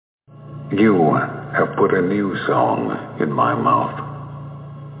You have put a new song in my mouth,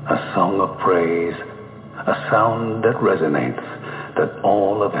 a song of praise, a sound that resonates, that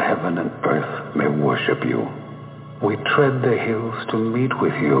all of heaven and earth may worship you. We tread the hills to meet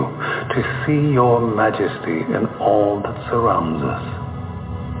with you, to see your majesty in all that surrounds us.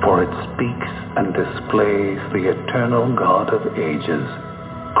 For it speaks and displays the eternal God of ages,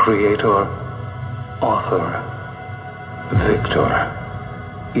 Creator, Author, Victor.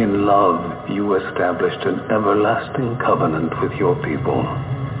 In love, you established an everlasting covenant with your people,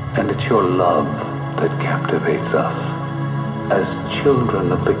 and it's your love that captivates us. As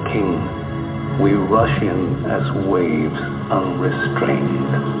children of the King, we rush in as waves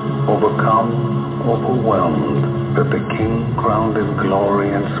unrestrained, overcome, overwhelmed, that the King, crowned in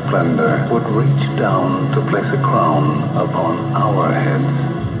glory and splendor, would reach down to place a crown upon our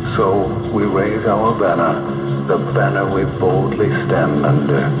heads. So we raise our banner, the banner we boldly stand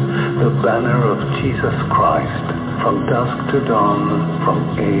under, the banner of Jesus Christ. From dusk to dawn,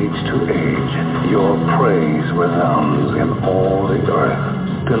 from age to age, your praise resounds in all the earth.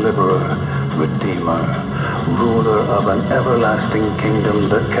 Deliverer, Redeemer, ruler of an everlasting kingdom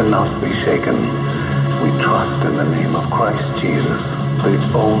that cannot be shaken. We trust in the name of Christ Jesus, the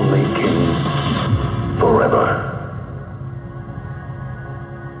only King, forever.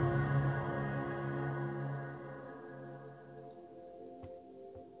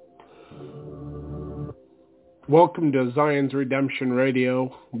 Welcome to Zion's Redemption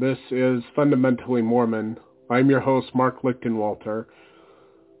Radio. This is Fundamentally Mormon. I'm your host, Mark Lichtenwalter.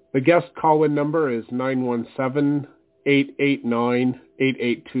 The guest call-in number is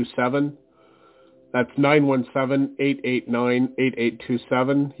 917-889-8827. That's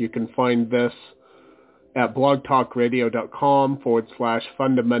 917-889-8827. You can find this at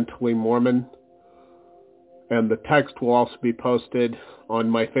blogtalkradio.com/fundamentallymormon. And the text will also be posted on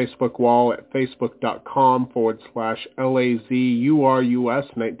my Facebook wall at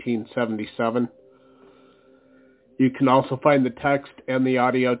facebook.com/LAZURUS1977. You can also find the text and the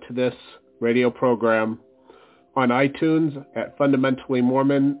audio to this radio program on iTunes at Fundamentally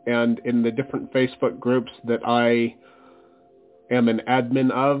Mormon and in the different Facebook groups that I am an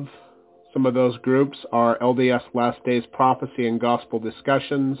admin of. Some of those groups are LDS Last Days Prophecy and Gospel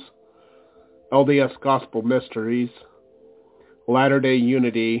Discussions, LDS Gospel Mysteries, Latter-day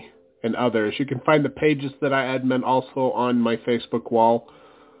Unity, and others. You can find the pages that I admin also on my Facebook wall.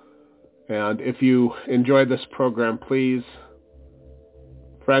 And if you enjoy this program, please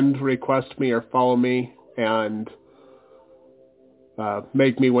friend request me or follow me and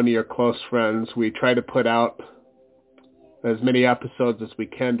make me one of your close friends. We try to put out as many episodes as we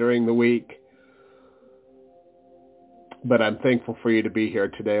can during the week. But I'm thankful for you to be here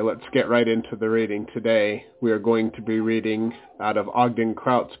today. Let's get right into the reading today. We are going to be reading out of Ogden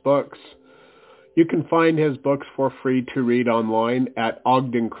Kraut's books. You can find his books for free to read online at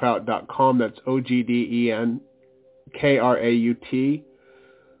ogdenkraut.com. That's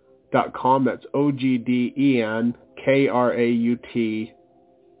OGDENKRAUT.com. That's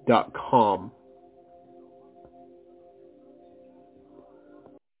OGDENKRAUT.com.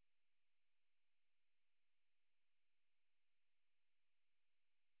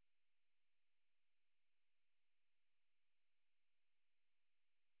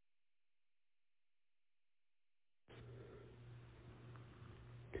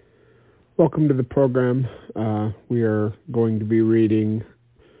 Welcome to the program. We are going to be reading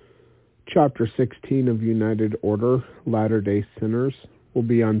Chapter 16 of United Order, Latter-day Sinners. We'll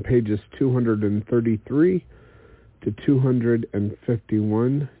be on pages 233 to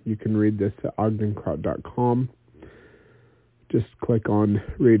 251. You can read this at ogdenkraut.com. Just click on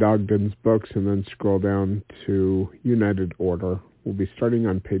Read Ogden's Books and then scroll down to United Order. We'll be starting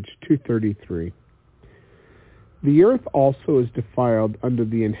on page 233. The earth also is defiled under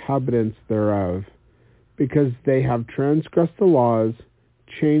the inhabitants thereof, because they have transgressed the laws,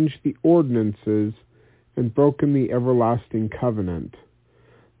 changed the ordinances, and broken the everlasting covenant.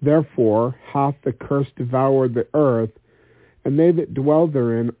 Therefore hath the curse devoured the earth, and they that dwell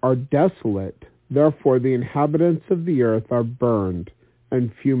therein are desolate. Therefore the inhabitants of the earth are burned,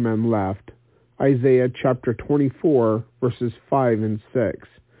 and few men left. Isaiah chapter 24, verses 5 and 6.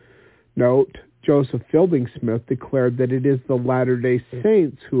 Note, Joseph Fielding Smith declared that it is the Latter-day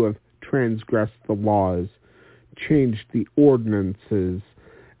Saints who have transgressed the laws, changed the ordinances,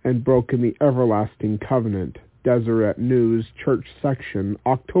 and broken the everlasting covenant. Deseret News, Church Section,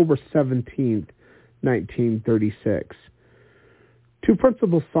 October 17th, 1936. Two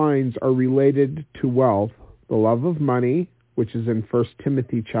principal signs are related to wealth: the love of money, which is in 1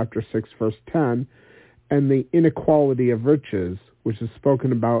 Timothy chapter 6, verse 10, and the inequality of riches, which is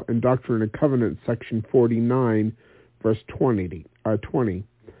spoken about in Doctrine and Covenants, section 49, verse 20.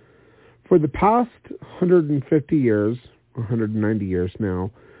 For the past 150 years, 190 years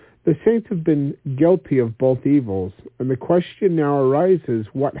now, the saints have been guilty of both evils, and the question now arises,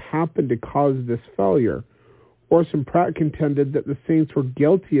 what happened to cause this failure? Orson Pratt contended that the saints were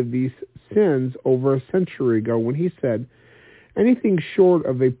guilty of these sins over a century ago when he said, anything short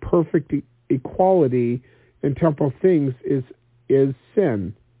of a perfect equality in temporal things is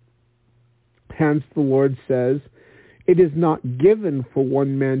sin. Hence the Lord says, it is not given for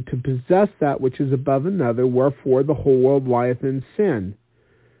one man to possess that which is above another, wherefore the whole world lieth in sin.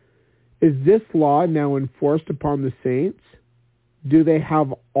 Is this law now enforced upon the saints? Do they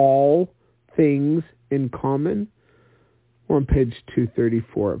have all things in common? We're on page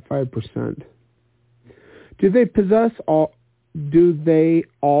 234 at 5%. Do they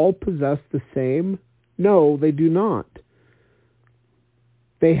all possess the same? No, they do not.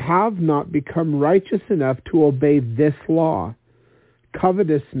 They have not become righteous enough to obey this law.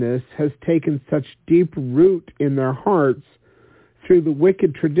 Covetousness has taken such deep root in their hearts through the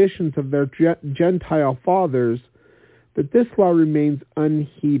wicked traditions of their Gentile fathers that this law remains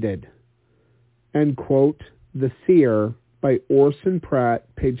unheeded. End quote. The Seer by Orson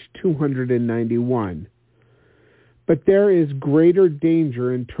Pratt, page 291. But there is greater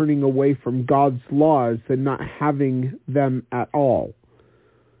danger in turning away from God's laws than not having them at all.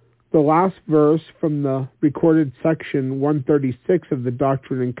 The last verse from the recorded section 136 of the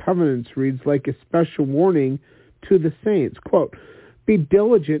Doctrine and Covenants reads like a special warning to the saints. Quote, be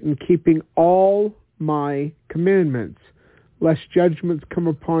diligent in keeping all my commandments, lest judgments come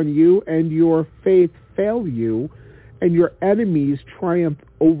upon you and your faith fail you, and your enemies triumph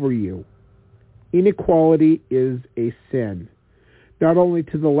over you. Inequality is a sin, not only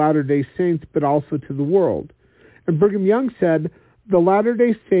to the Latter-day Saints, but also to the world. And Brigham Young said, the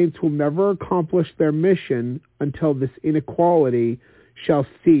Latter-day Saints will never accomplish their mission until this inequality shall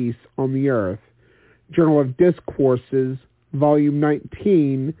cease on the earth. Journal of Discourses, Volume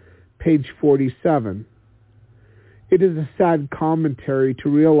 19, page 47. It is a sad commentary to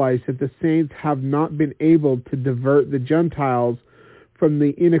realize that the saints have not been able to divert the Gentiles from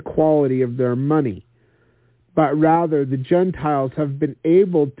the inequality of their money, but rather the Gentiles have been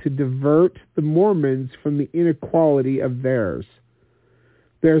able to divert the Mormons from the inequality of theirs.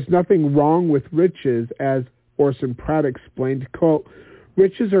 There's nothing wrong with riches, as Orson Pratt explained, quote,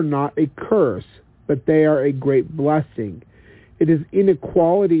 riches are not a curse, but they are a great blessing. It is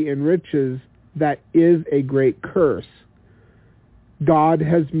inequality in riches that is a great curse. God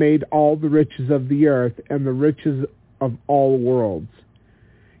has made all the riches of the earth and the riches of all worlds.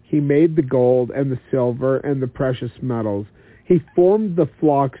 He made the gold and the silver and the precious metals. He formed the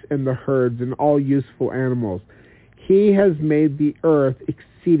flocks and the herds and all useful animals. He has made the earth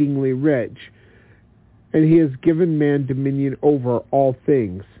exceedingly rich, and he has given man dominion over all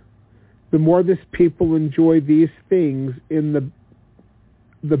things. The more this people enjoy these things,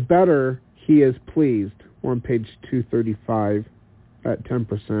 the better he is pleased. We're on page 235 at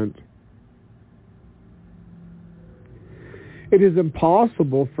 10%. It is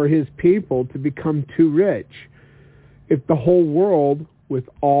impossible for his people to become too rich. If the whole world, with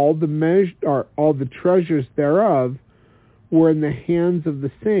all the treasures thereof, were in the hands of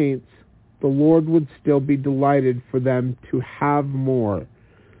the saints, the Lord would still be delighted for them to have more.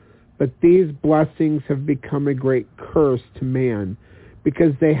 But these blessings have become a great curse to man,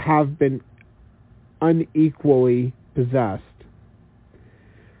 because they have been unequally possessed.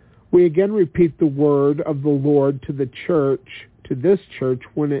 We again repeat the word of the Lord to the church, to this church,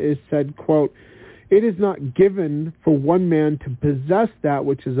 when it is said, quote, it is not given for one man to possess that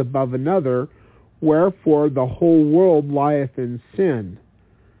which is above another, wherefore the whole world lieth in sin.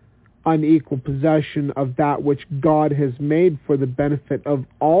 Unequal possession of that which God has made for the benefit of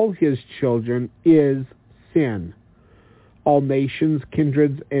all his children is sin. All nations,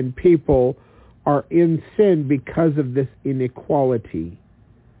 kindreds, and people are in sin because of this inequality.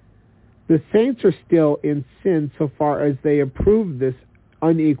 The saints are still in sin so far as they approve this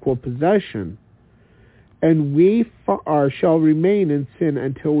unequal possession, and we shall remain in sin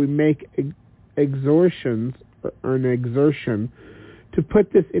until we make an exertion to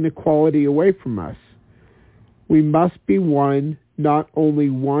put this inequality away from us. We must be one, not only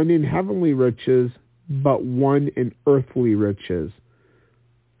one in heavenly riches, but one in earthly riches.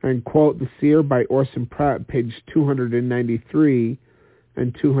 And quote the Seer by Orson Pratt, page 293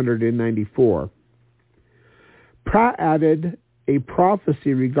 and 294. Pratt added a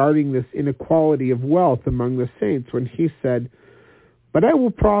prophecy regarding this inequality of wealth among the saints when he said, but I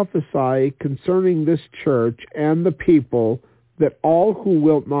will prophesy concerning this church and the people that all who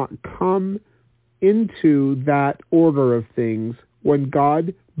will not come into that order of things, when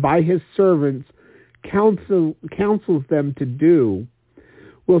God, by his servants, counsels them to do,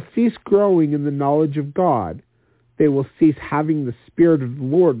 will cease growing in the knowledge of God. They will cease having the Spirit of the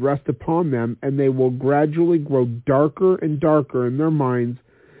Lord rest upon them, and they will gradually grow darker and darker in their minds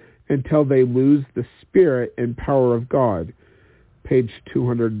until they lose the Spirit and power of God. Page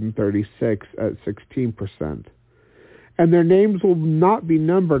 236 at 16%. And their names will not be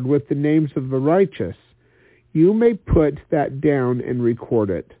numbered with the names of the righteous. You may put that down and record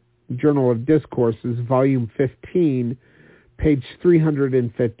it. Journal of Discourses, Volume 15, page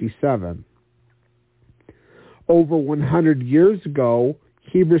 357. Over 100 years ago,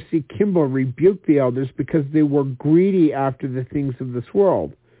 Heber C. Kimball rebuked the elders because they were greedy after the things of this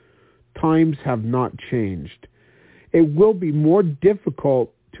world. Times have not changed. It will be more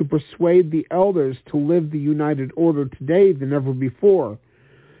difficult to persuade the elders to live the united order today than ever before.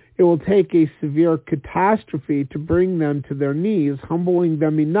 It will take a severe catastrophe to bring them to their knees, humbling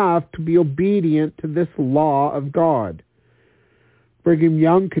them enough to be obedient to this law of God. Brigham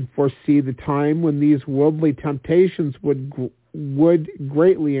Young could foresee the time when these worldly temptations would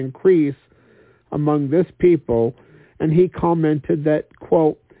greatly increase among this people, and he commented that,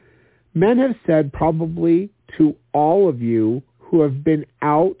 quote, "Men have said probably to all of you who have been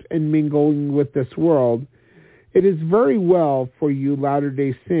out and mingling with this world, it is very well for you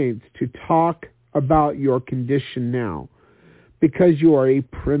Latter-day Saints to talk about your condition now, because you are a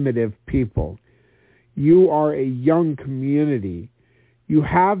primitive people. You are a young community. You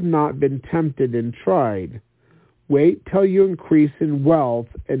have not been tempted and tried. Wait till you increase in wealth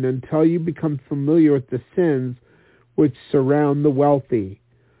and until you become familiar with the sins which surround the wealthy.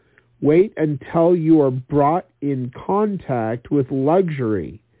 Wait until you are brought in contact with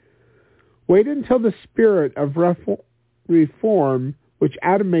luxury. Wait until the spirit of reform which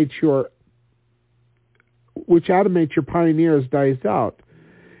animates your pioneers dies out,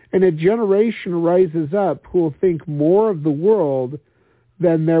 and a generation rises up who will think more of the world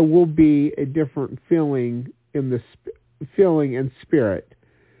than there will be a different feeling and spirit.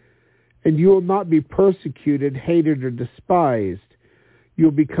 And you will not be persecuted, hated, or despised. You'll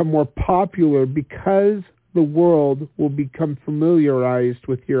become more popular because the world will become familiarized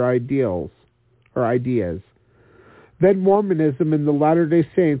with your ideals or ideas. Then Mormonism and the Latter-day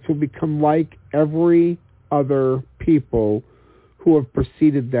Saints will become like every other people who have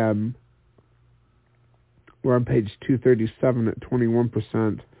preceded them. We're on page 237 at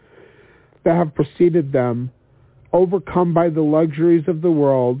 21%. That have preceded them, overcome by the luxuries of the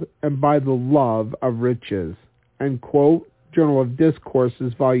world and by the love of riches. End quote. Journal of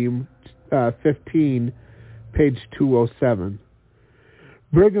Discourses, Volume 15, page 207.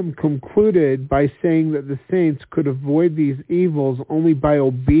 Brigham concluded by saying that the saints could avoid these evils only by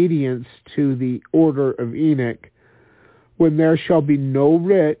obedience to the order of Enoch, when there shall be no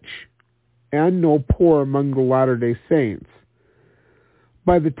rich and no poor among the Latter-day Saints.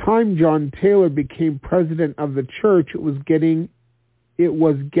 By the time John Taylor became president of the church, it was getting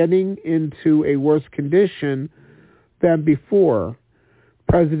into a worse condition than before.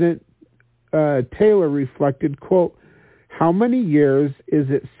 President Taylor reflected, quote, "How many years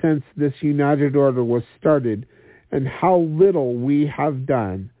is it since this united order was started, and how little we have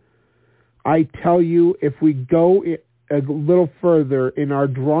done? I tell you, if we go a little further in our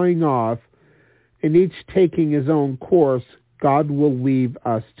drawing off, and each taking his own course, God will leave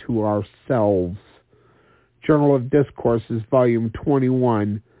us to ourselves." Journal of Discourses, Volume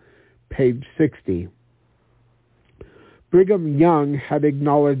 21, page 60. Brigham Young had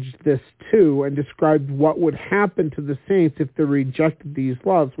acknowledged this too and described what would happen to the saints if they rejected these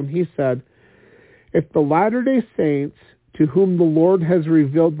laws when he said, "If the Latter-day Saints, to whom the Lord has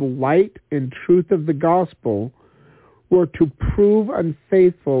revealed the light and truth of the gospel, were to prove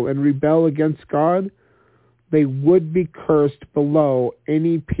unfaithful and rebel against God, they would be cursed below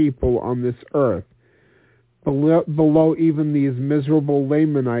any people on this earth, below even these miserable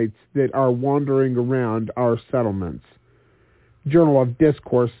Lamanites that are wandering around our settlements." Journal of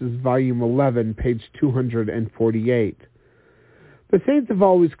Discourses, Volume 11, page 248. The saints have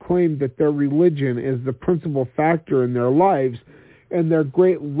always claimed that their religion is the principal factor in their lives and their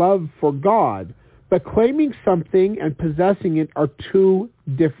great love for God, but claiming something and possessing it are two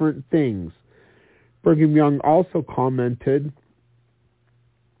different things. Brigham Young also commented,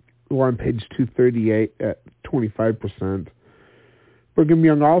 we're on page 238 at 25%. Brigham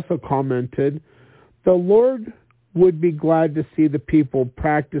Young also commented, "The Lord would be glad to see the people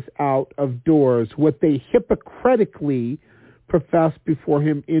practice out of doors what they hypocritically profess before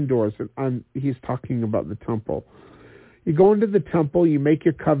him indoors." And he's talking about the temple. You go into the temple, you make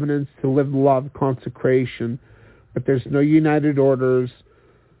your covenants to live the law of consecration, but there's no united orders,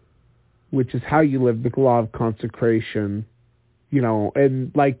 which is how you live the law of consecration,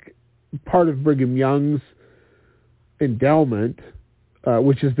 and like part of Brigham Young's endowment,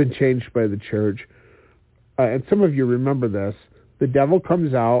 which has been changed by the church, and some of you remember this, the devil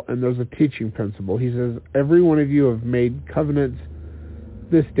comes out and there's a teaching principle. He says, every one of you have made covenants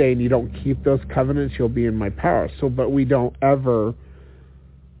this day and you don't keep those covenants, you'll be in my power. But we don't ever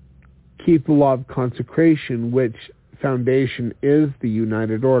keep the law of consecration, which foundation is the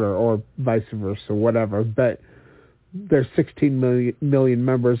united order, or vice versa, whatever. But there's 16 million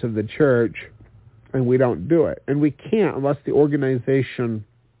members of the church, and we don't do it. And we can't unless the organization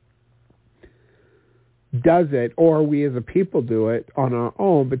does it, or we as a people do it on our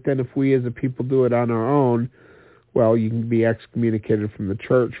own. But then if we as a people do it on our own, well, you can be excommunicated from the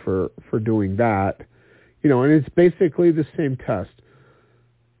church for doing that. And it's basically the same test.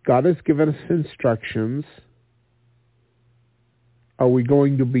 God has given us instructions. Are we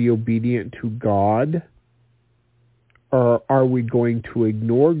going to be obedient to God? Or are we going to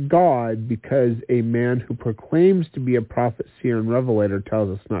ignore God because a man who proclaims to be a prophet, seer, and revelator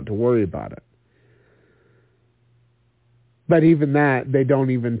tells us not to worry about it? But even that, they don't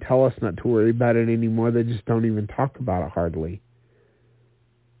even tell us not to worry about it anymore. They just don't even talk about it hardly.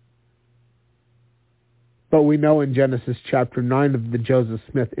 But we know in Genesis chapter 9 of the Joseph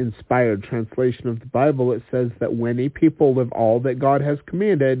Smith inspired translation of the Bible, it says that when a people live all that God has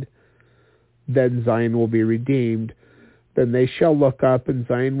commanded, then Zion will be redeemed. Then they shall look up, and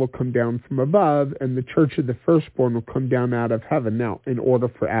Zion will come down from above, and the church of the firstborn will come down out of heaven. Now, in order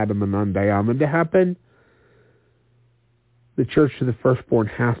for Adam and Undiamond to happen, the church of the firstborn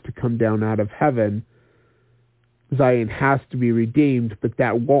has to come down out of heaven. Zion has to be redeemed, but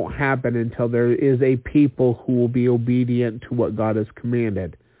that won't happen until there is a people who will be obedient to what God has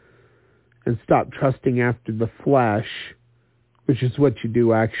commanded and stop trusting after the flesh, which is what you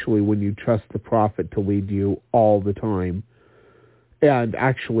do actually when you trust the prophet to lead you all the time, and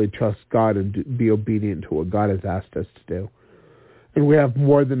actually trust God and be obedient to what God has asked us to do. And we have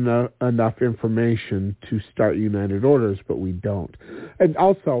more than enough information to start united orders, but we don't. And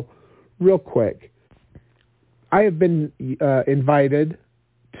also, real quick, I have been invited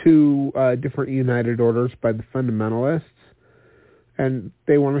to different united orders by the fundamentalists, and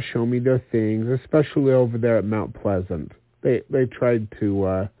they want to show me their things, especially over there at Mount Pleasant. They tried to,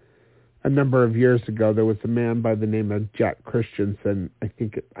 a number of years ago, there was a man by the name of Jack Christensen. I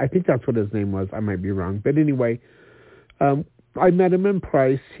think that's what his name was. I might be wrong. But anyway, I met him in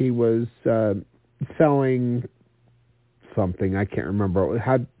Price. He was selling something. I can't remember. It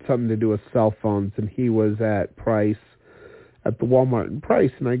had something to do with cell phones, and he was at Price, at the Walmart in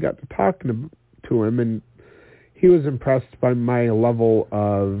Price, and I got to talking to him, and he was impressed by my level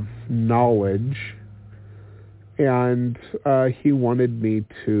of knowledge, and he wanted me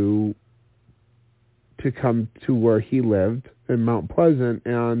to come to where he lived in Mount Pleasant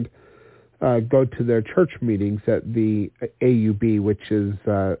and go to their church meetings at the AUB, which is,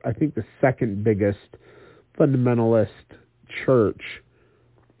 I think, the second biggest fundamentalist church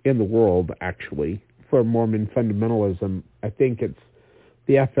in the world, actually, for Mormon fundamentalism. I think it's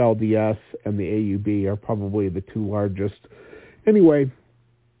the FLDS and the AUB are probably the two largest. Anyway,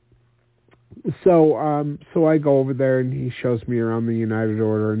 so I go over there, and he shows me around the United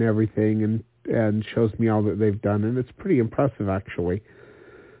Order and everything, and shows me all that they've done, and it's pretty impressive, actually.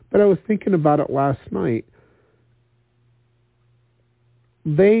 But I was thinking about it last night.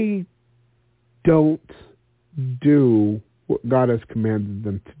 They don't do what God has commanded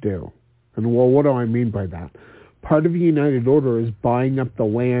them to do. And, well, what do I mean by that? Part of the United Order is buying up the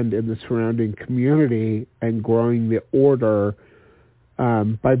land in the surrounding community and growing the order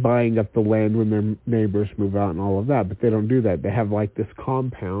by buying up the land when their neighbors move out and all of that. But they don't do that. They have, like, this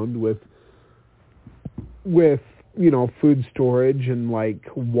compound with food storage and, like,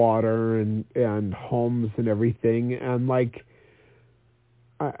 water and homes and everything. And, like,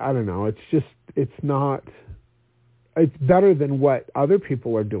 I don't know. It's better than what other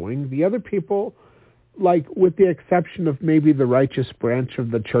people are doing. The other people, like, with the exception of maybe the righteous branch of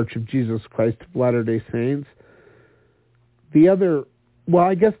the Church of Jesus Christ of Latter-day Saints,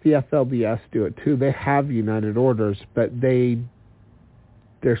 I guess the FLDS do it too. They have united orders, but they're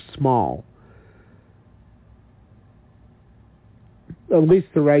small. At least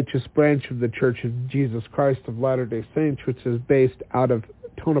the righteous branch of the Church of Jesus Christ of Latter-day Saints, which is based out of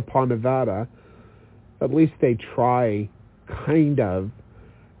Tonopah, Nevada, at least they try, kind of,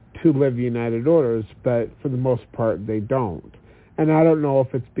 to live united orders, but for the most part, they don't. And I don't know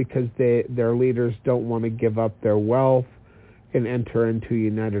if it's because their leaders don't want to give up their wealth and enter into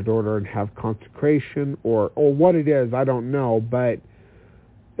United Order and have consecration, or what it is, I don't know, but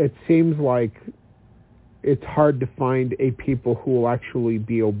it seems like it's hard to find a people who will actually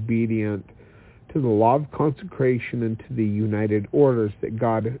be obedient to the law of consecration and to the United Orders that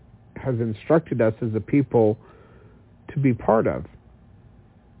God has instructed us as a people to be part of.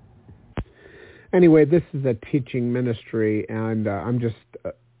 Anyway, this is a teaching ministry, and I'm just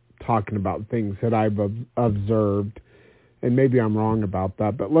talking about things that I've observed, and maybe I'm wrong about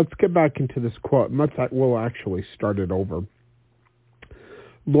that, but let's get back into this quote. We'll actually start it over.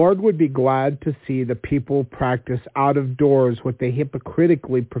 Lord would be glad to see the people practice out of doors what they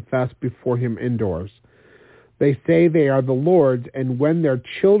hypocritically profess before him indoors. They say they are the Lord's, and when their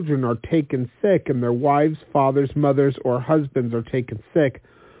children are taken sick and their wives, fathers, mothers, or husbands are taken sick,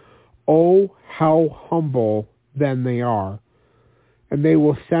 oh, how humble then they are. And they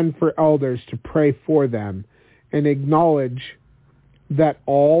will send for elders to pray for them and acknowledge that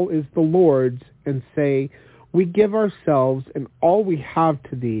all is the Lord's and say, we give ourselves and all we have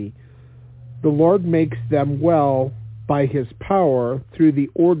to thee. The Lord makes them well by his power through the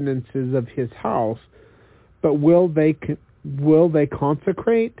ordinances of his house. But will they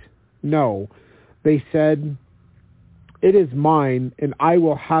consecrate? No. They said, it is mine, and I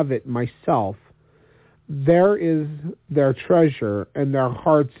will have it myself. There is their treasure, and their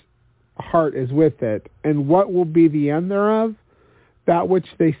heart is with it. And what will be the end thereof? That which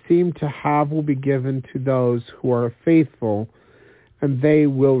they seem to have will be given to those who are faithful, and they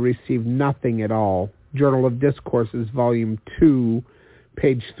will receive nothing at all. Journal of Discourses, Volume 2,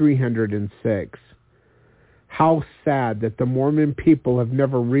 page 306. How sad that the Mormon people have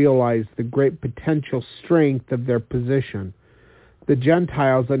never realized the great potential strength of their position. The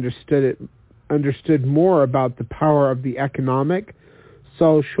Gentiles understood more about the power of the economic,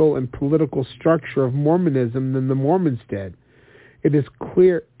 social, and political structure of Mormonism than the Mormons did. It is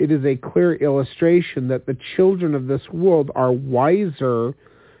a clear illustration that the children of this world are wiser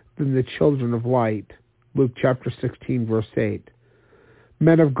than the children of light. Luke chapter 16, verse 8.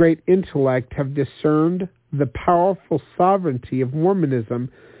 Men of great intellect have discerned the powerful sovereignty of Mormonism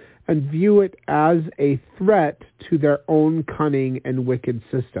and view it as a threat to their own cunning and wicked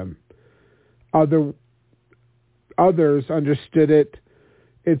system. Others understood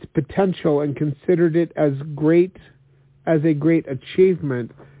its potential and considered it as a great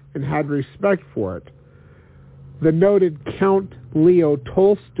achievement and had respect for it. The noted Count Leo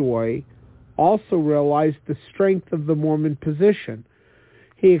Tolstoy also realized the strength of the Mormon position.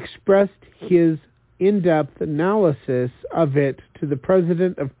 He expressed his in-depth analysis of it to the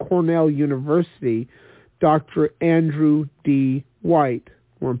president of Cornell University, Dr. Andrew D. White,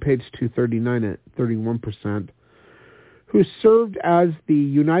 on page 239 at 31%, who served as the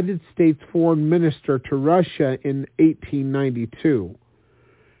United States Foreign Minister to Russia in 1892.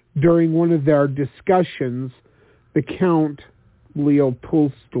 During one of their discussions, the Count Leo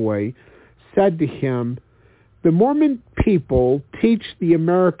Tolstoy said to him, "The Mormon people teach the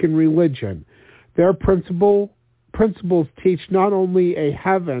American religion. Their principles teach not only a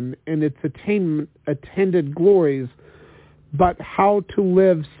heaven and its attended glories, but how to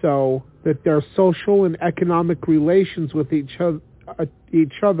live so that their social and economic relations with each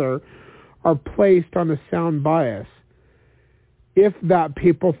other are placed on a sound bias. If that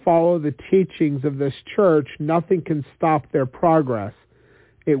people follow the teachings of this church, nothing can stop their progress.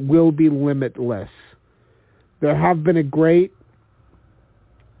 It will be limitless. There have been great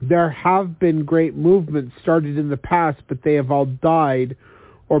movements started in the past, but they have all died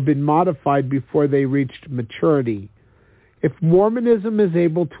or been modified before they reached maturity. If Mormonism is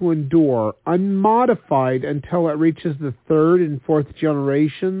able to endure unmodified until it reaches the third and fourth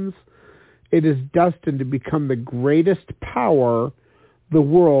generations, it is destined to become the greatest power the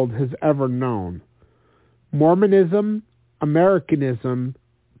world has ever known. Mormonism, Americanism,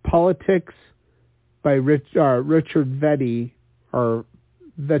 Politics by Richard Vetterelli,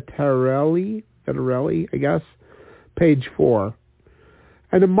 I guess, page 4.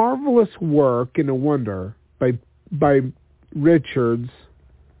 And a marvelous work and a wonder by Richards,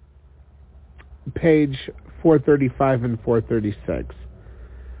 page 435 and 436.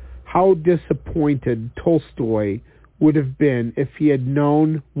 How disappointed Tolstoy would have been if he had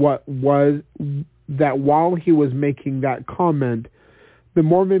known that while he was making that comment, the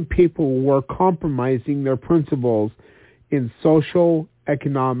Mormon people were compromising their principles in social,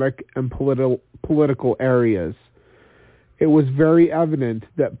 economic, and political areas. It was very evident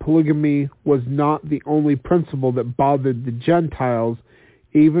that polygamy was not the only principle that bothered the Gentiles,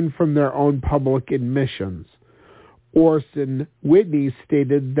 even from their own public admissions. Orson Whitney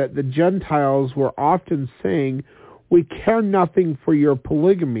stated that the Gentiles were often saying, "We care nothing for your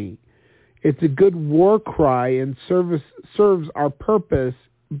polygamy. It's a good war cry and serves our purpose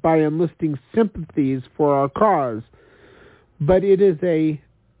by enlisting sympathies for our cause. But it is a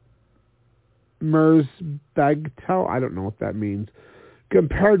Merzbagtel, I don't know what that means,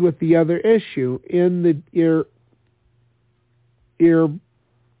 compared with the other issue in the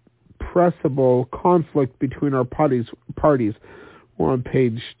irrepressible conflict between our parties. We're on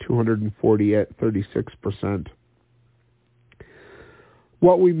page 240 at 36%.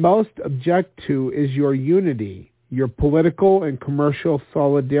 What we most object to is your unity, your political and commercial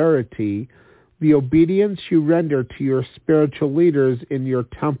solidarity, the obedience you render to your spiritual leaders in your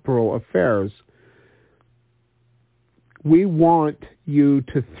temporal affairs. We want you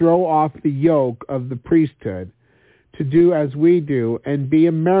to throw off the yoke of the priesthood, to do as we do, and be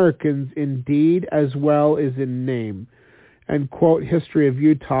Americans in deed as well as in name." And quote History of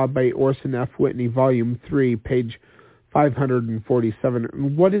Utah by Orson F. Whitney, Volume 3, page 547.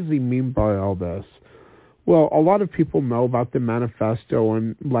 And what does he mean by all this? Well, a lot of people know about the manifesto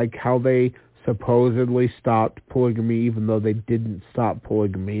and like how they supposedly stopped polygamy, even though they didn't stop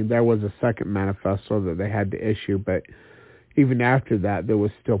polygamy. There was a second manifesto that they had to issue, but even after that, there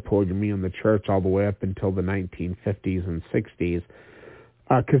was still polygamy in the church all the way up until the 1950s and 60s,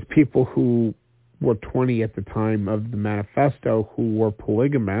 because people who were 20 at the time of the manifesto who were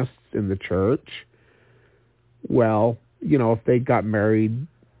polygamists in the church, well, you know, if they got married,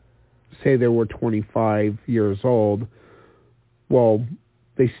 say they were 25 years old, well,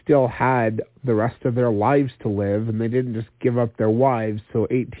 they still had the rest of their lives to live, and they didn't just give up their wives. So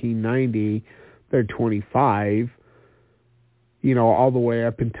 1890, they're 25, you know, all the way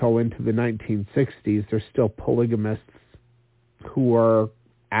up until into the 1960s, there's still polygamists who are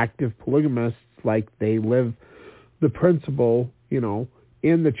active polygamists, like they live the principle, you know,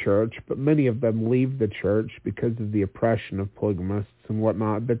 in the church, but many of them leave the church because of the oppression of polygamists and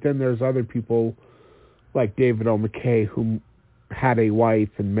whatnot. But then there's other people like David O. McKay who had a wife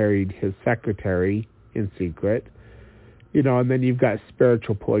and married his secretary in secret, you know, and then you've got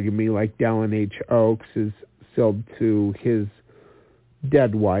spiritual polygamy like Dallin H. Oaks is sealed to his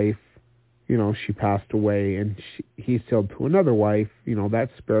dead wife, you know, she passed away, and he's sealed to another wife, you know,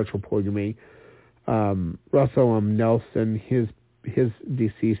 that's spiritual polygamy. Russell M. Nelson, his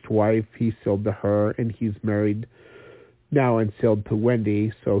deceased wife, he's sealed to her, and he's married now and sealed to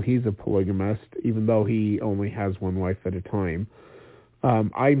Wendy, so he's a polygamist, even though he only has one wife at a time.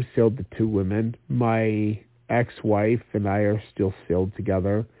 I'm sealed to two women. My ex-wife and I are still sealed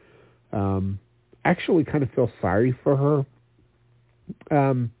together. Actually kind of feel sorry for her,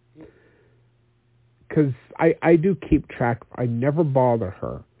 because I do keep track. I never bother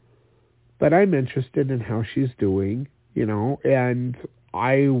her, but I'm interested in how she's doing, you know, and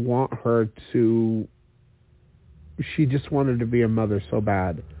I want her to, she just wanted to be a mother so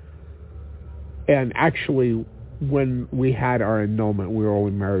bad. And actually, when we had our annulment, we were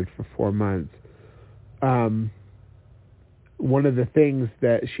only married for 4 months. One of the things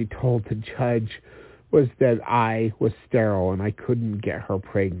that she told the judge was that I was sterile and I couldn't get her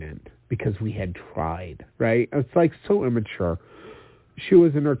pregnant because we had tried, right? It's like so immature. She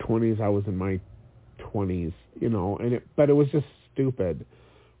was in her 20s, I was in my 20s, you know, but it was just stupid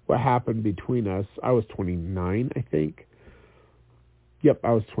what happened between us. I was 29, I think. Yep,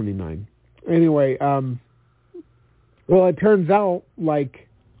 I was 29. Anyway, well, it turns out, like,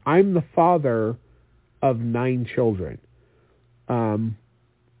 I'm the father of 9 children.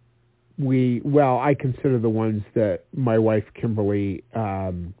 I consider the ones that my wife Kimberly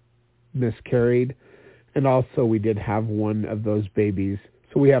miscarried, and also we did have one of those babies.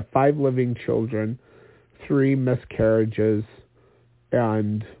 So we have 5 living children, 3 miscarriages,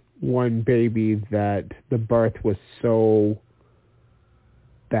 and 1 baby that the birth was so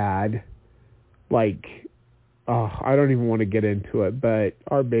bad, like, I don't even want to get into it, but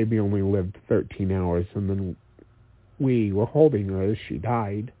our baby only lived 13 hours, and then we were holding her as she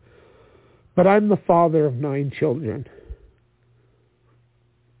died. But I'm the father of 9 children,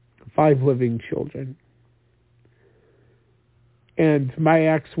 5 living children. And my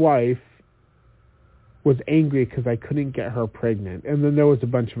ex-wife was angry because I couldn't get her pregnant. And then there was a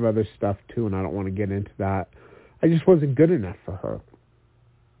bunch of other stuff too, and I don't want to get into that. I just wasn't good enough for her.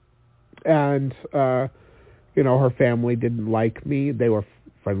 And, you know, her family didn't like me. They were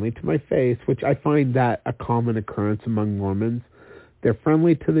friendly to my face, which I find that a common occurrence among Mormons. They're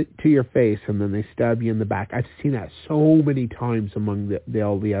friendly to your face, and then they stab you in the back. I've seen that so many times among the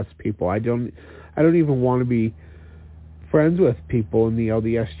LDS people. I don't even want to be friends with people in the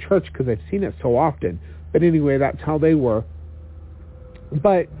LDS church because I've seen it so often. But anyway, that's how they were.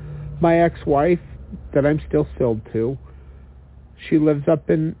 But my ex-wife, that I'm still sealed to, she lives up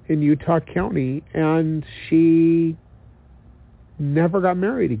in Utah County, and she never got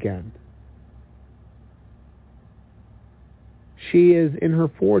married again. She is in her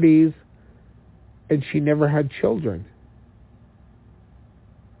 40s, and she never had children.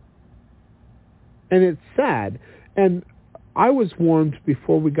 And it's sad. And I was warned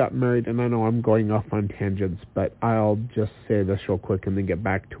before we got married, and I know I'm going off on tangents, but I'll just say this real quick and then get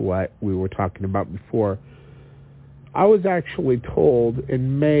back to what we were talking about before. I was actually told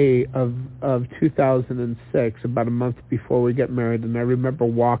in May of 2006, about a month before we got married, and I remember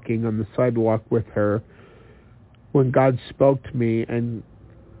walking on the sidewalk with her when God spoke to me,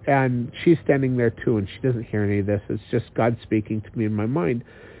 and she's standing there too, and she doesn't hear any of this. It's just God speaking to me in my mind.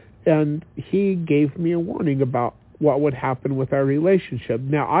 And he gave me a warning about what would happen with our relationship.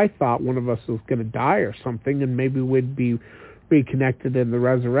 Now, I thought one of us was going to die or something, and maybe we'd be reconnected in the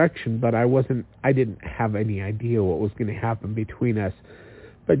resurrection, but I didn't have any idea what was going to happen between us.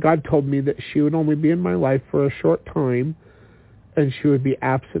 But God told me that she would only be in my life for a short time, and she would be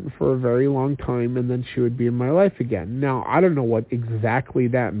absent for a very long time, and then she would be in my life again. Now, I don't know what exactly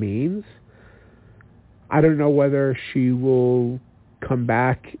that means. I don't know whether she will come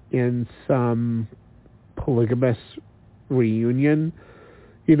back in some polygamous reunion,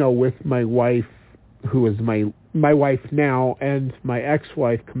 with my wife, who is my wife now, and my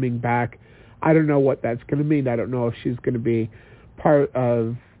ex-wife coming back. I don't know what that's going to mean. I don't know if she's going to be part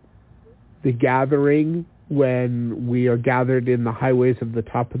of the gathering when we are gathered in the highways of the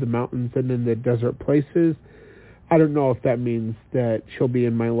top of the mountains and in the desert places. I don't know if that means that she'll be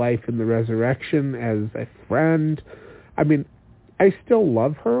in my life in the resurrection as a friend. I mean, I still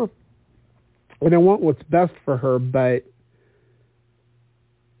love her, and I want what's best for her, but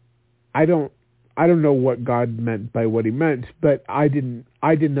I don't know what God meant by what he meant, but I didn't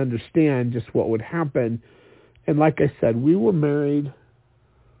understand just what would happen. And like I said, we were married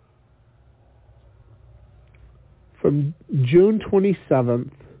from June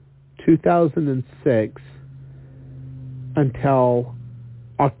 27th, 2006 until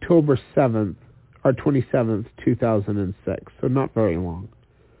October 7th or 27th, 2006. So not very long.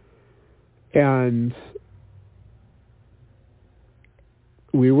 And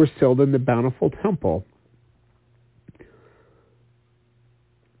we were sealed in the Bountiful Temple.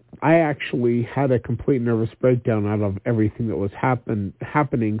 I actually had a complete nervous breakdown out of everything that was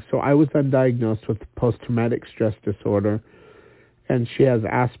happening. So I was undiagnosed with post-traumatic stress disorder, and she has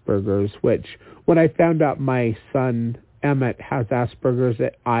Asperger's, which when I found out my son Emmett has Asperger's,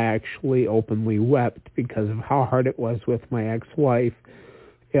 I actually openly wept because of how hard it was with my ex-wife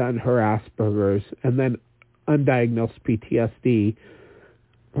and her Asperger's, and then undiagnosed PTSD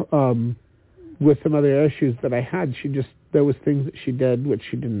with some other issues that I had. There was things that she did which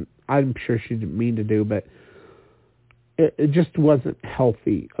I'm sure she didn't mean to do, but it just wasn't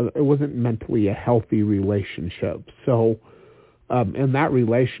healthy. It wasn't mentally a healthy relationship. So, and that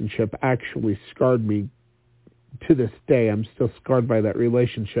relationship actually scarred me to this day. I'm still scarred by that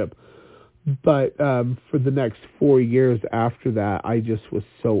relationship. But for the next 4 years after that, I just was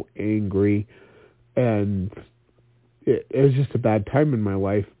so angry, and it was just a bad time in my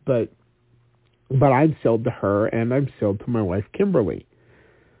life. But I'm sealed to her, and I'm sealed to my wife, Kimberly.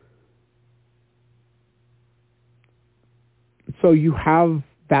 So you have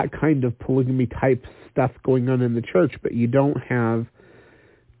that kind of polygamy type stuff going on in the church, but you don't have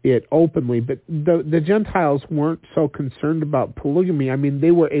it openly. But the Gentiles weren't so concerned about polygamy. I mean,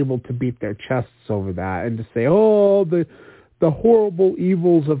 they were able to beat their chests over that and to say, oh, the horrible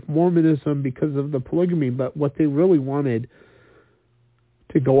evils of Mormonism because of the polygamy. But what they really wanted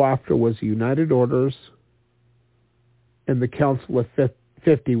to go after was United Orders and the Council of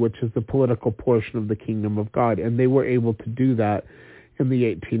 50, which is the political portion of the Kingdom of God. And they were able to do that in the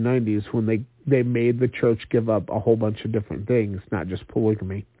 1890s when they made the church give up a whole bunch of different things, not just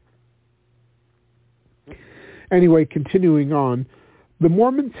polygamy. Anyway, continuing on, the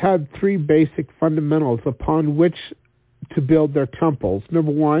Mormons had three basic fundamentals upon which to build their temples.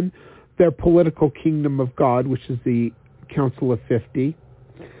 Number one, their political kingdom of God, which is the Council of 50.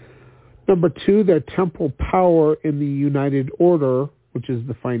 Number two, their temple power in the United Order, which is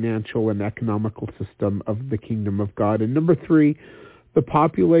the financial and economical system of the kingdom of God. And number three, the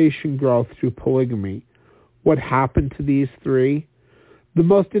population growth through polygamy. What happened to these three? The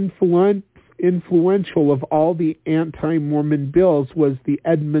most influential of all the anti-Mormon bills was the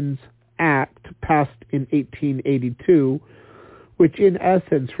Edmunds Act, passed in 1882, which in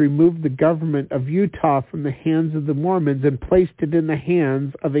essence removed the government of Utah from the hands of the Mormons and placed it in the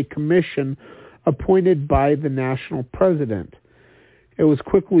hands of a commission appointed by the national president. It was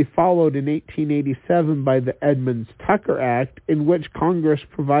quickly followed in 1887 by the Edmunds-Tucker Act, in which Congress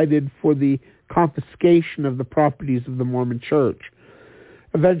provided for the confiscation of the properties of the Mormon Church.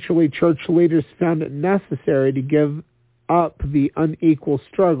 Eventually, church leaders found it necessary to give up the unequal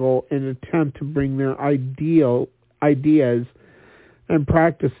struggle in an attempt to bring their ideas and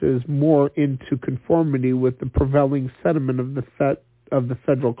practices more into conformity with the prevailing sentiment of the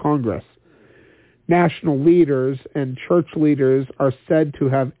federal Congress. National leaders and church leaders are said to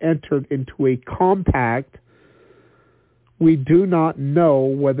have entered into a compact. We do not know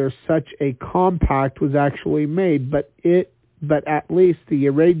whether such a compact was actually made, but at least the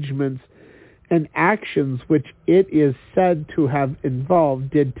arrangements and actions which it is said to have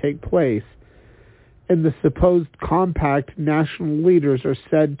involved did take place. In the supposed compact, national leaders are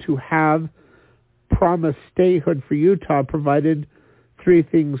said to have promised statehood for Utah, provided three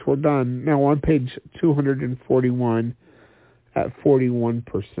things were done. Now on page 241 at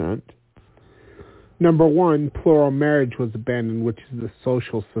 41%. Number one, plural marriage was abandoned, which is the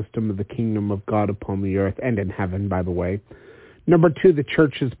social system of the kingdom of God upon the earth and in heaven, by the way. Number two, the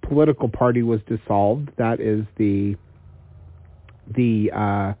church's political party was dissolved. That is the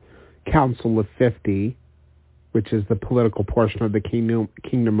Council of 50, which is the political portion of the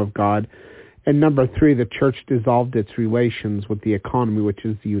kingdom of God. And number three, the church dissolved its relations with the economy, which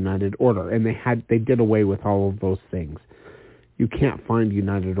is the United Order. And they did away with all of those things. You can't find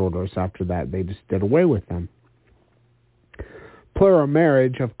United Orders after that. They just did away with them. Plural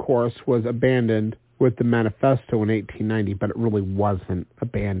marriage, of course, was abandoned with the Manifesto in 1890, but it really wasn't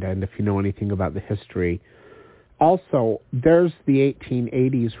abandoned if you know anything about the history. Also, there's the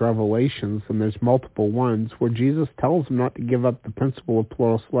 1880s revelations, and there's multiple ones, where Jesus tells them not to give up the principle of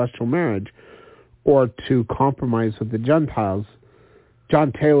plural celestial marriage or to compromise with the Gentiles.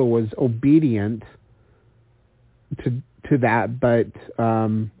 John Taylor was obedient to that, but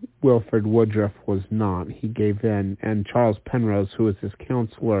Wilford Woodruff was not. He gave in, and Charles Penrose, who was his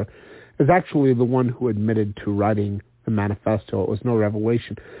counselor, is actually the one who admitted to writing the Manifesto. It was no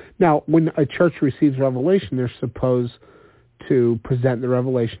revelation. Now, when a church receives revelation, they're supposed to present the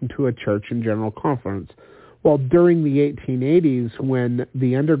revelation to a church in general conference. Well, during the 1880s, when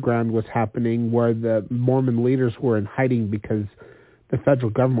the underground was happening, where the Mormon leaders were in hiding because the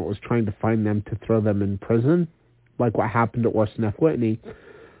federal government was trying to find them to throw them in prison, like what happened to Orson F. Whitney,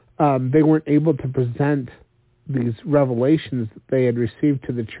 they weren't able to present these revelations that they had received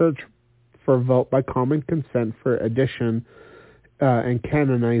to the church for a vote by common consent for addition and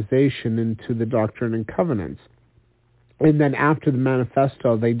canonization into the Doctrine and Covenants. And then after the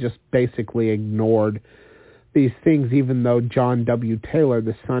Manifesto, they just basically ignored these things, even though John W. Taylor,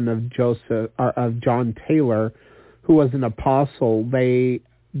 the son of John Taylor, who was an apostle, they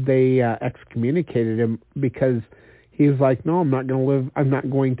excommunicated him because he was like, no, I'm not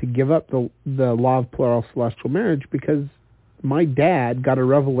going to give up the law of plural celestial marriage, because my dad got a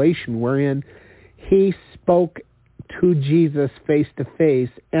revelation wherein he spoke to Jesus face to face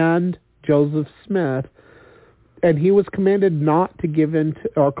and Joseph Smith, and he was commanded not to give in to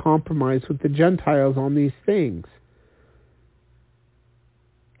or compromise with the Gentiles on these things.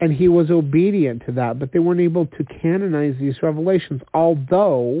 And he was obedient to that, but they weren't able to canonize these revelations,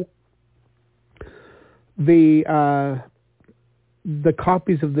 although the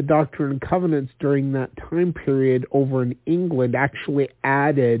copies of the Doctrine and Covenants during that time period over in England actually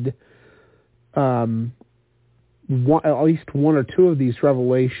added at least one or two of these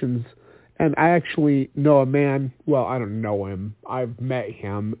revelations. And I actually know a man, well, I don't know him. I've met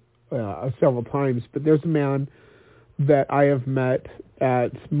him several times, but there's a man that I have met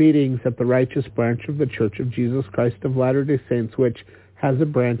at meetings at the Righteous Branch of the Church of Jesus Christ of Latter-day Saints, which has a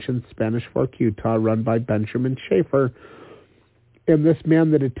branch in Spanish Fork, Utah, run by Benjamin Schaefer. And this man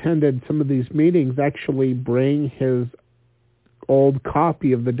that attended some of these meetings actually bring his old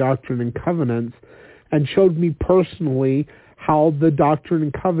copy of the Doctrine and Covenants and showed me personally how the Doctrine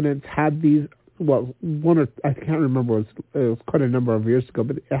and Covenants had these, I can't remember, it was quite a number of years ago,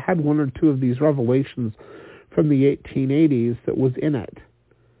 but it had one or two of these revelations from the 1880s that was in it.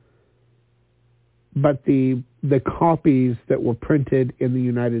 But the copies that were printed in the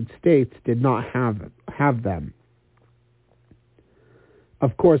United States did not have them.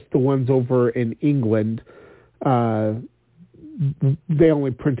 Of course, the ones over in England, they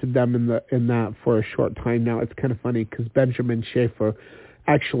only printed them in that for a short time. Now, it's kind of funny because Benjamin Schaefer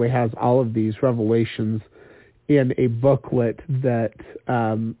actually has all of these revelations in a booklet that,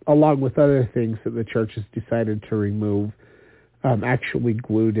 along with other things that the church has decided to remove, actually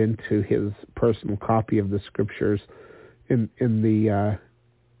glued into his personal copy of the scriptures in the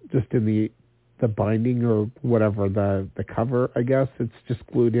binding or whatever, the cover, I guess. It's just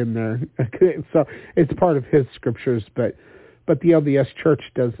glued in there. So it's part of his scriptures, but the LDS Church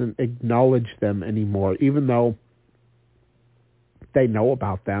doesn't acknowledge them anymore, even though they know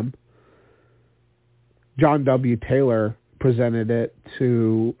about them. John W. Taylor presented it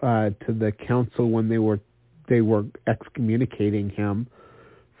to the council when they were excommunicating him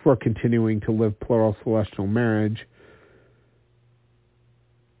for continuing to live plural celestial marriage.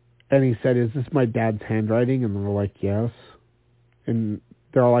 And he said, "Is this my dad's handwriting?" And they were like, "Yes." And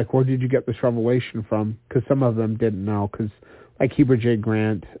they're like, "Where did you get this revelation from?" Because some of them didn't know, because like Heber J.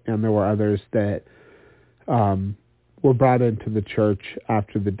 Grant, and there were others that were brought into the church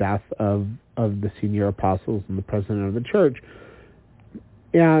after the death of the senior apostles and the president of the church.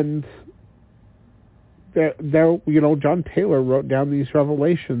 And there, John Taylor wrote down these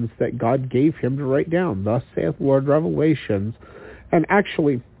revelations that God gave him to write down. Thus saith the Lord, revelations. And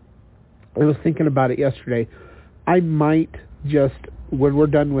actually, I was thinking about it yesterday. I might just, when we're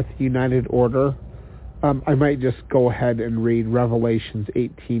done with United Order, I might just go ahead and read Revelations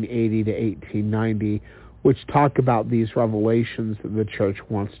 1880 to 1890, which talk about these revelations that the church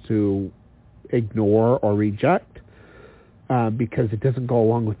wants to ignore or reject because it doesn't go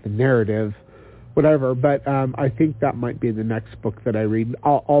along with the narrative, whatever. But I think that might be the next book that I read.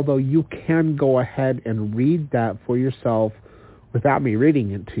 Although you can go ahead and read that for yourself without me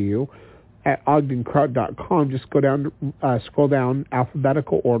reading it to you at OgdenCrout.com. Just go down, scroll down,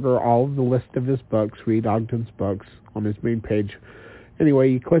 alphabetical order, all of the list of his books. Read Ogden's books on his main page. Anyway,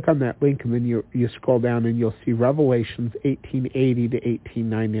 you click on that link, and then you scroll down, and you'll see Revelations 1880 to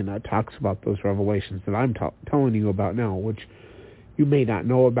 1890, and it talks about those revelations that I'm telling you about now, which you may not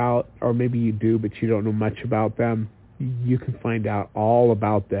know about, or maybe you do, but you don't know much about them. You can find out all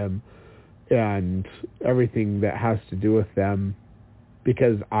about them and everything that has to do with them,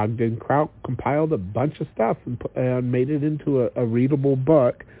 because Ogden Kraut compiled a bunch of stuff and made it into a readable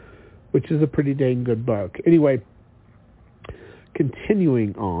book, which is a pretty dang good book. Anyway,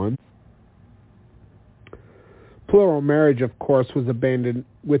 continuing on, plural marriage, of course, was abandoned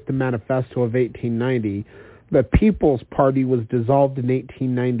with the Manifesto of 1890. The People's Party was dissolved in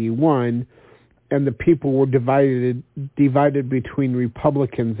 1891, and the people were divided between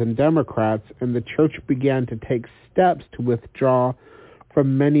Republicans and Democrats, and the church began to take steps to withdraw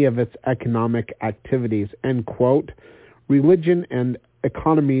from many of its economic activities. End quote. Religion and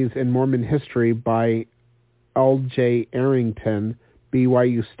Economies in Mormon History by L.J. Arrington,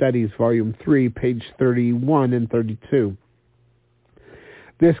 BYU Studies, Volume 3, page 31 and 32.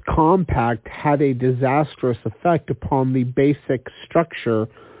 This compact had a disastrous effect upon the basic structure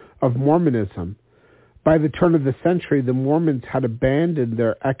of Mormonism. By the turn of the century, the Mormons had abandoned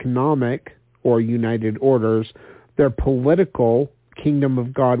their economic, or United Orders, their political Kingdom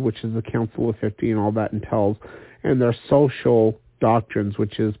of God, which is the Council of 50 and all that entails, and their social doctrines,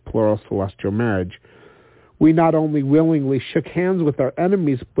 which is plural celestial marriage. We not only willingly shook hands with our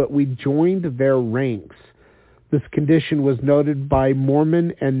enemies, but we joined their ranks. This condition was noted by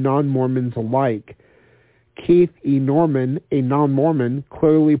Mormon and non-Mormons alike. Keith E. Norman, a non-Mormon,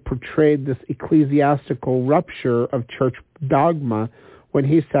 clearly portrayed this ecclesiastical rupture of church dogma when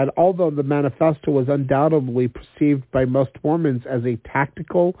he said, although the manifesto was undoubtedly perceived by most Mormons as a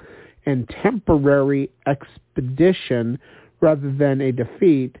tactical and temporary expedition rather than a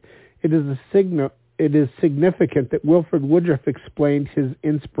defeat, it is significant that Wilford Woodruff explained his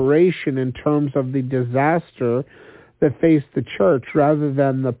inspiration in terms of the disaster that faced the church rather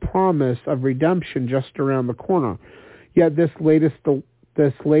than the promise of redemption just around the corner. Yet this latest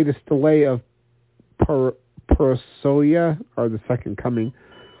delay of Parousia, or the second coming,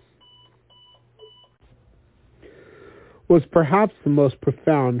 was perhaps the most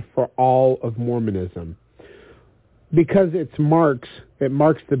profound for all of Mormonism, because it marks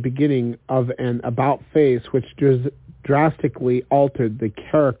the beginning of an about-face which drastically altered the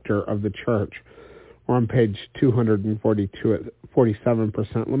character of the church. We're on page 242 at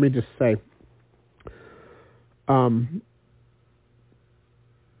 47%. Let me just say,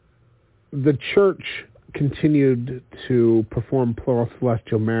 the church continued to perform plural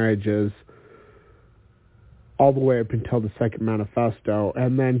celestial marriages all the way up until the Second Manifesto.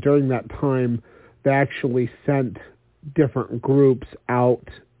 And then during that time, they actually sent different groups out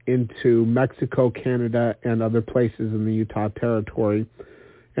into Mexico, Canada, and other places in the Utah Territory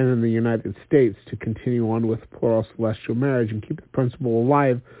and in the United States to continue on with plural celestial marriage and keep the principle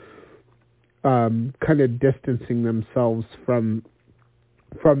alive, kind of distancing themselves from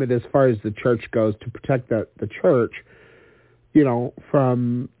it as far as the church goes, to protect the church,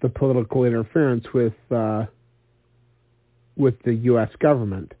 from the political interference with the U.S.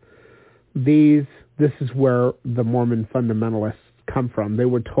 government. This is where the Mormon fundamentalists come from. They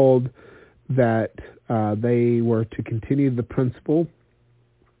were told that they were to continue the principle,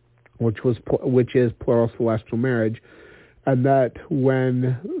 which is plural celestial marriage, and that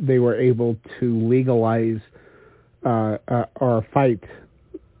when they were able to legalize or fight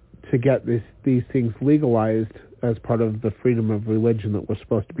to get these things legalized as part of the freedom of religion that was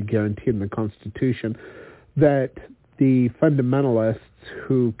supposed to be guaranteed in the Constitution, that the fundamentalists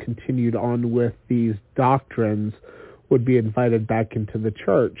who continued on with these doctrines would be invited back into the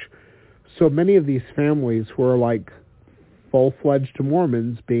church. So many of these families were like full-fledged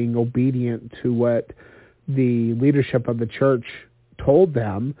Mormons, being obedient to what the leadership of the church told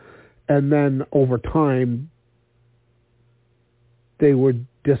them, and then over time they would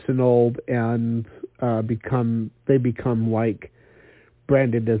disannulled and become like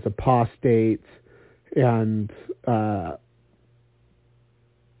branded as apostates and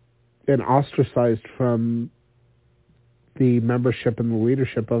ostracized from the membership and the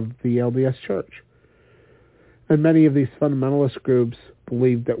leadership of the LDS Church. And many of these fundamentalist groups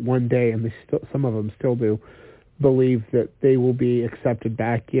believe that one day, and some of them still do, believe that they will be accepted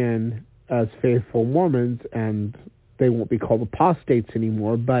back in as faithful Mormons and they won't be called apostates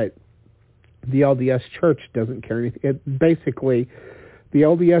anymore. But the LDS Church doesn't care anything. Basically, the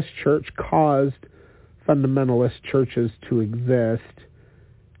LDS Church caused fundamentalist churches to exist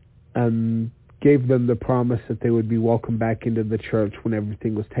and gave them the promise that they would be welcomed back into the church when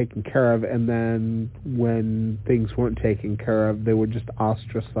everything was taken care of, and then when things weren't taken care of, they were just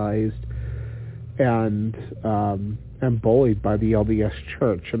ostracized and bullied by the LDS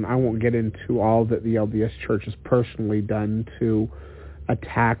Church. And I won't get into all that the LDS Church has personally done to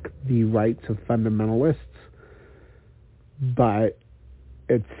attack the rights of fundamentalists, but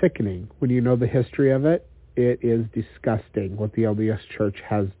it's sickening. When you know the history of it, it is disgusting what the LDS Church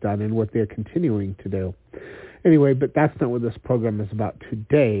has done and what they're continuing to do. Anyway, but that's not what this program is about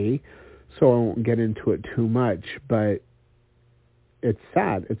today, so I won't get into it too much, but it's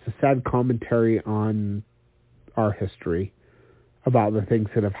sad. It's a sad commentary on our history about the things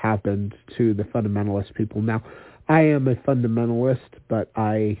that have happened to the fundamentalist people. Now, I am a fundamentalist, but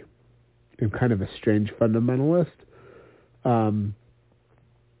I am kind of a strange fundamentalist.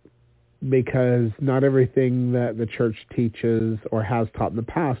 Because not everything that the church teaches or has taught in the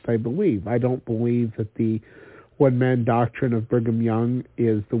past, I believe. I don't believe that the one-man doctrine of Brigham Young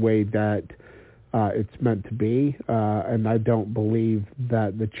is the way that it's meant to be, and I don't believe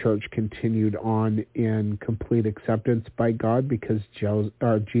that the church continued on in complete acceptance by God, because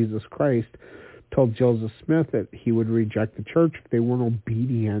Jesus Christ told Joseph Smith that he would reject the church if they weren't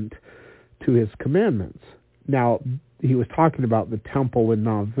obedient to his commandments. Now, he was talking about the temple in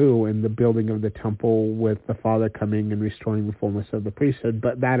Nauvoo and the building of the temple with the Father coming and restoring the fullness of the priesthood.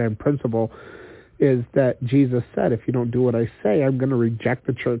 But that in principle is that Jesus said, if you don't do what I say, I'm going to reject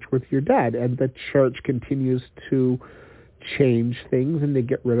the church with your dead. And the church continues to change things and to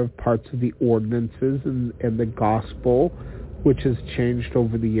get rid of parts of the ordinances and the gospel, which has changed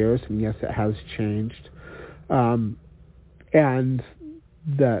over the years. And yes, it has changed. And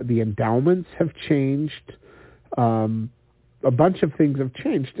the endowments have changed. A bunch of things have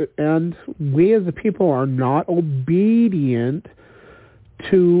changed, and we as a people are not obedient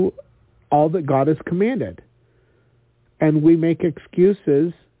to all that God has commanded. And we make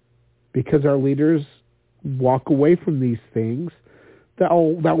excuses because our leaders walk away from these things. That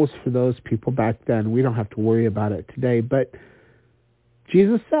was for those people back then. We don't have to worry about it today. But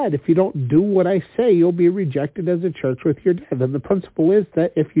Jesus said, if you don't do what I say, you'll be rejected as a church with your dead. And the principle is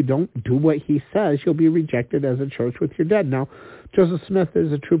that if you don't do what he says, you'll be rejected as a church with your dead. Now, Joseph Smith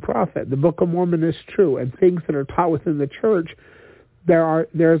is a true prophet. The Book of Mormon is true. And things that are taught within the church,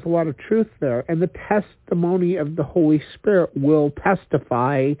 there's a lot of truth there. And the testimony of the Holy Spirit will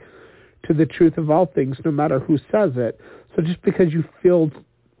testify to the truth of all things, no matter who says it. So just because you feel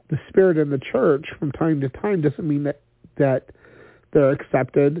the Spirit in the church from time to time doesn't mean that they're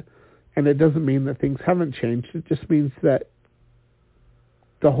accepted, and it doesn't mean that things haven't changed. It just means that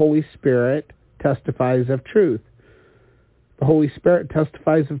the Holy Spirit testifies of truth. The Holy Spirit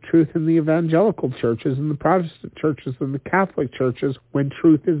testifies of truth in the evangelical churches, and the Protestant churches, and the Catholic churches when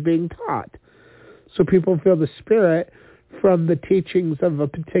truth is being taught. So people feel the Spirit from the teachings of a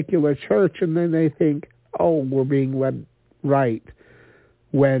particular church, and then they think, oh, we're being led right,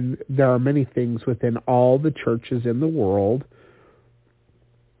 when there are many things within all the churches in the world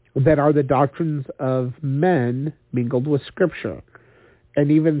that are the doctrines of men mingled with Scripture. And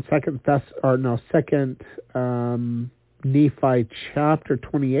even Second Nephi chapter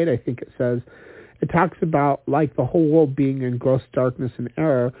 28, I think it says, it talks about like the whole world being in gross darkness and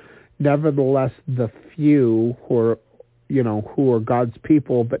error. nevertheless the few who are God's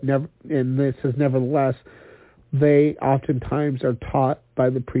people, but never, and this is nevertheless, they oftentimes are taught by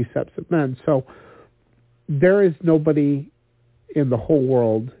the precepts of men. So there is nobody in the whole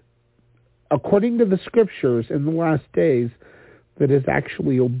world, according to the scriptures in the last days, that is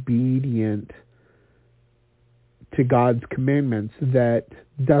actually obedient to God's commandments, that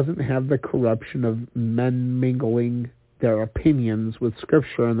doesn't have the corruption of men mingling their opinions with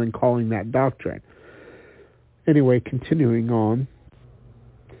Scripture and then calling that doctrine. Anyway, continuing on.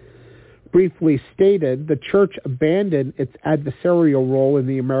 Briefly stated, the church abandoned its adversarial role in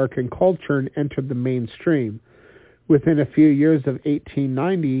the American culture and entered the mainstream. Within a few years of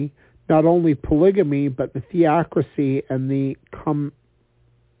 1890, not only polygamy, but the theocracy and the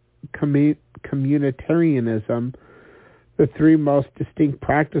communitarianism, the three most distinct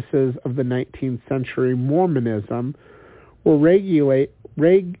practices of the 19th century Mormonism, were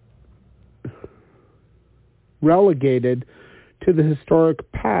relegated to the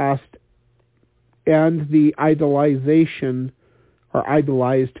historic past and the idolized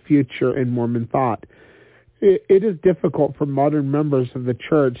future in Mormon thought. It is difficult for modern members of the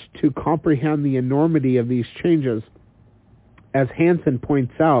church to comprehend the enormity of these changes. As Hansen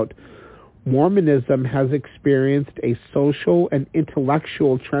points out, Mormonism has experienced a social and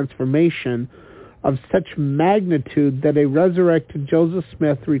intellectual transformation of such magnitude that a resurrected Joseph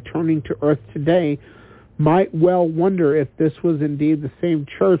Smith returning to earth today might well wonder if this was indeed the same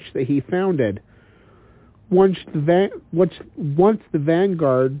church that he founded. Once the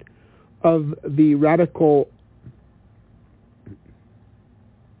vanguard of the radical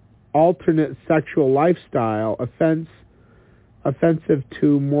alternate sexual lifestyle, offensive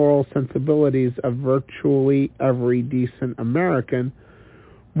to moral sensibilities of virtually every decent American,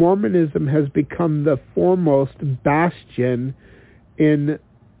 Mormonism has become the foremost bastion in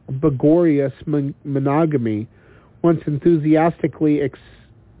vigorous monogamy, once enthusiastically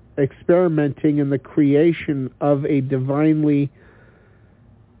experimenting in the creation of a divinely,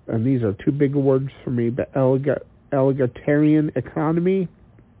 and these are too big words for me, but egalitarian economy.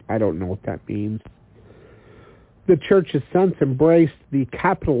 I don't know what that means. The church has since embraced the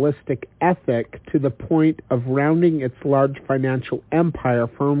capitalistic ethic to the point of rounding its large financial empire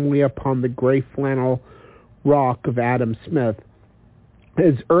firmly upon the gray flannel rock of Adam Smith.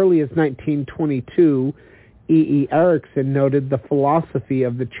 As early as 1922, E. Erickson noted the philosophy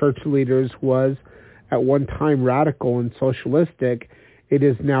of the church leaders was at one time radical and socialistic. It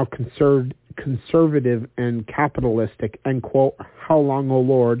is now conservative and capitalistic. End quote. How long, O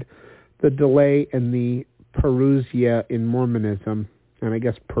Lord? The delay in the parousia in Mormonism. And I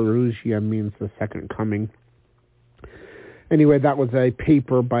guess parousia means the second coming. Anyway, that was a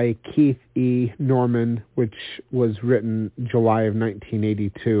paper by Keith E. Norman, which was written July of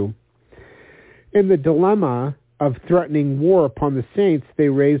 1982. In the dilemma of threatening war upon the saints, they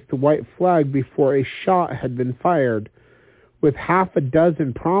raised the white flag before a shot had been fired. With half a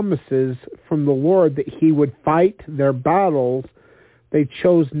dozen promises from the Lord that he would fight their battles, they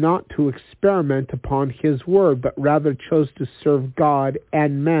chose not to experiment upon his word, but rather chose to serve God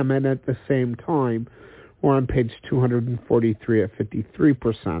and mammon at the same time. Or on page 243 at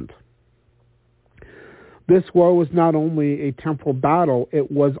 53%. This war was not only a temporal battle, it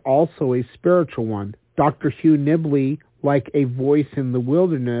was also a spiritual one. Dr. Hugh Nibley, like a voice in the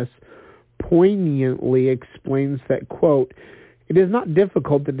wilderness, poignantly explains that, quote, "It is not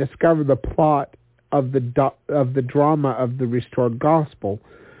difficult to discover the plot of the drama of the restored gospel,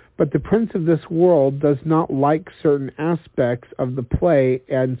 but the prince of this world does not like certain aspects of the play,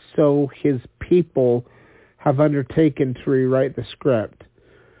 and so his people have undertaken to rewrite the script.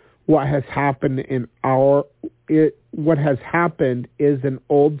 What has happened is an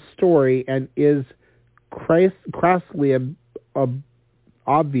old story and is crassly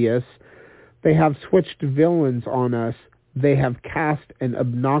obvious. They have switched villains on us. They have cast an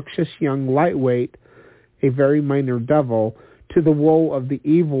obnoxious young lightweight, a very minor devil, to the role of the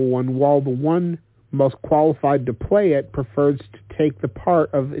evil one, while the one most qualified to play it prefers to take the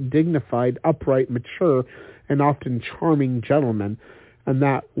part of a dignified, upright, mature, and often charming gentleman." And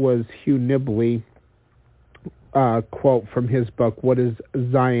that was Hugh Nibley, quote from his book, What is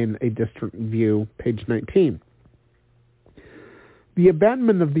Zion? A Distant View, page 19. The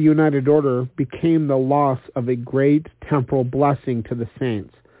abandonment of the United Order became the loss of a great temporal blessing to the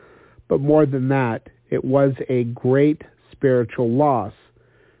saints. But more than that, it was a great spiritual loss.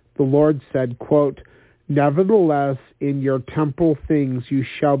 The Lord said, quote, "Nevertheless, in your temporal things you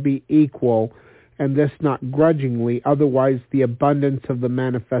shall be equal, and this not grudgingly, otherwise the abundance of the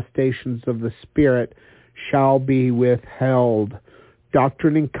manifestations of the Spirit shall be withheld."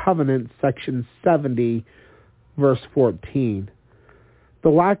 Doctrine and Covenants, section 70, verse 14. The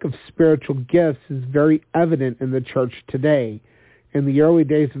lack of spiritual gifts is very evident in the church today. In the early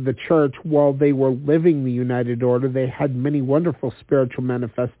days of the church, while they were living the United Order, they had many wonderful spiritual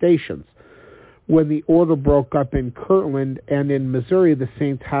manifestations. When the order broke up in Kirtland and in Missouri, the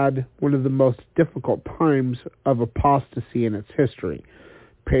saints had one of the most difficult times of apostasy in its history.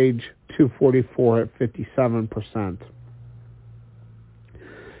 Page 244 at 57%.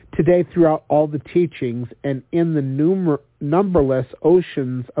 Today, throughout all the teachings and in the numberless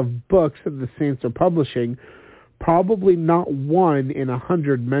oceans of books that the saints are publishing, probably not 1 in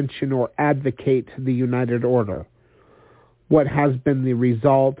 100 mention or advocate the United Order. What has been the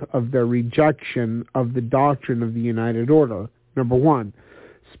result of their rejection of the doctrine of the United Order? Number 1,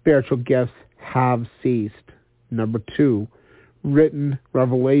 spiritual gifts have ceased. Number 2, written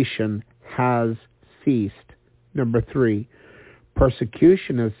revelation has ceased. Number 3,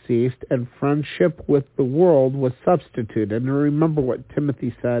 persecution has ceased and friendship with the world was substituted. And remember what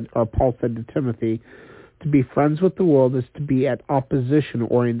Timothy said, or Paul said to Timothy, to be friends with the world is to be at opposition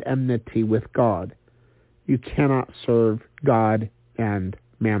or in enmity with God. You cannot serve God and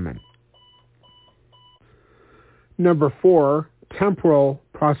mammon. Number 4, temporal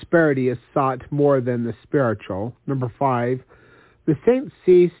prosperity is sought more than the spiritual. Number 5, the saints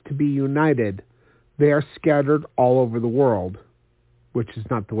cease to be united. They are scattered all over the world, which is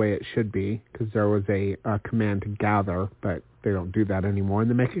not the way it should be, because there was a command to gather, but they don't do that anymore, and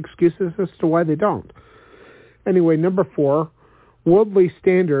they make excuses as to why they don't. Anyway, number 4, worldly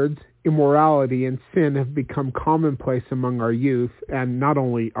standards, immorality, and sin have become commonplace among our youth, and not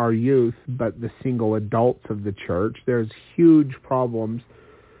only our youth, but the single adults of the church. There's huge problems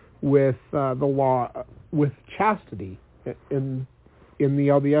with the law, with chastity in the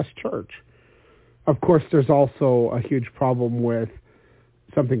LDS church. Of course, there's also a huge problem with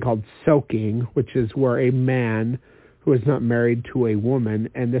something called soaking, which is where a man who is not married to a woman,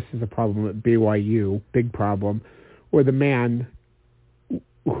 and this is a problem at BYU, big problem, where the man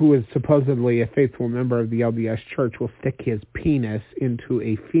who is supposedly a faithful member of the LDS church will stick his penis into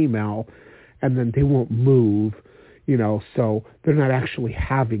a female, and then they won't move, so they're not actually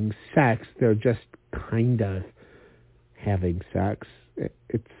having sex, they're just kind of having sex.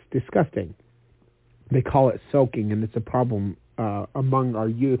 It's disgusting. They call it soaking, and it's a problem among our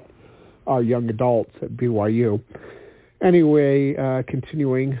youth, our young adults at BYU. Anyway,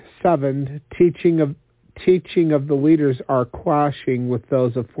 continuing, 7, teaching of the leaders are clashing with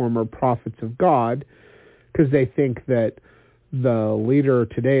those of former prophets of God, because they think that the leader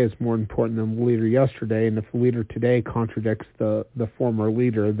today is more important than the leader yesterday, and if the leader today contradicts the former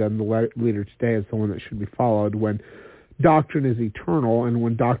leader, then the leader today is the one that should be followed. When doctrine is eternal, and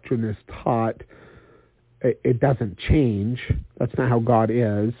when doctrine is taught, it doesn't change. That's not how God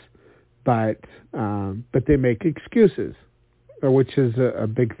is, but they make excuses, which is a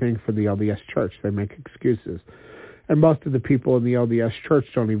big thing for the LDS church. They make excuses. And most of the people in the LDS church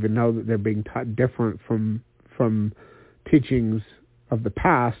don't even know that they're being taught different from teachings of the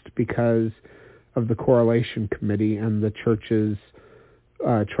past because of the Correlation Committee and the churches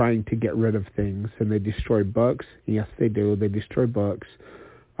trying to get rid of things. And they destroy books. Yes, they do. They destroy books.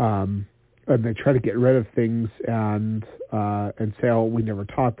 And they try to get rid of things and say, oh, we never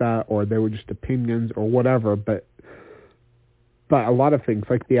taught that, or they were just opinions or whatever. But a lot of things,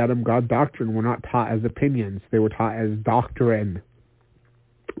 like the Adam God doctrine, were not taught as opinions. They were taught as doctrine.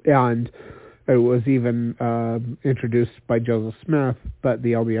 And it was even introduced by Joseph Smith, but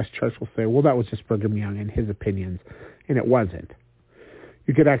the LDS Church will say, well, that was just Brigham Young and his opinions. And it wasn't.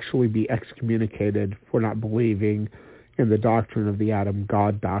 You could actually be excommunicated for not believing in the doctrine of the Adam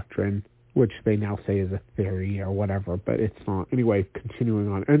God doctrine, which they now say is a theory or whatever, but it's not. Anyway,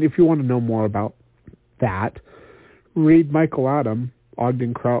 continuing on. And if you want to know more about that, read Michael Adam.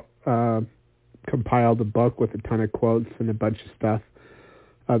 Ogden Kraut compiled a book with a ton of quotes and a bunch of stuff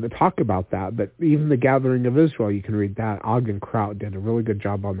that talk about that. But even the Gathering of Israel, you can read that. Ogden Kraut did a really good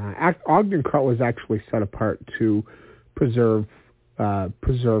job on that. Ogden Kraut was actually set apart to preserve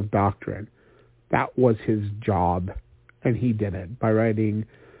doctrine. That was his job, and he did it by writing,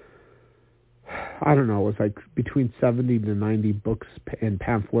 I don't know, it was like between 70 to 90 books and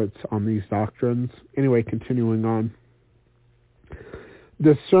pamphlets on these doctrines. Anyway, continuing on.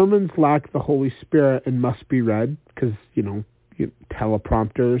 The sermons lack the Holy Spirit and must be read because,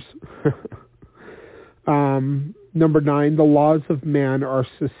 teleprompters. Number 9, the laws of man are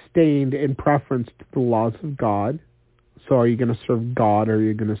sustained in preference to the laws of God. So are you going to serve God or are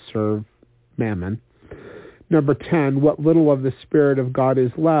you going to serve mammon? Number 10, what little of the Spirit of God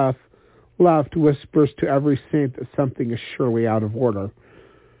is left left whispers to every saint that something is surely out of order.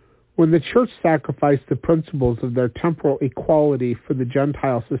 When the church sacrificed the principles of their temporal equality for the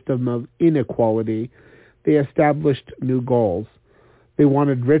Gentile system of inequality, they established new goals. They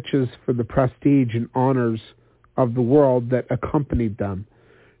wanted riches for the prestige and honors of the world that accompanied them.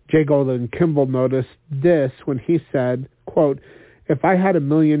 J. Golden Kimball noticed this when he said, quote, "If I had $1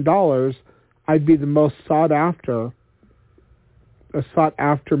 million, I'd be the most sought after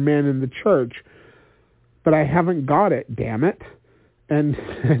man in the church, but I haven't got it, damn it." And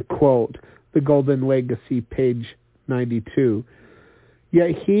quote, The Golden Legacy, page 92.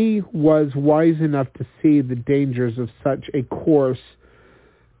 Yet he was wise enough to see the dangers of such a course,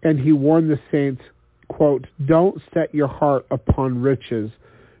 and he warned the saints, quote, "Don't set your heart upon riches,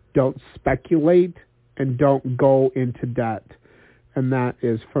 don't speculate, and don't go into debt." And that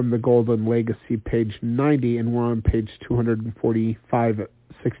is from The Golden Legacy, page 90, and we're on page 245 at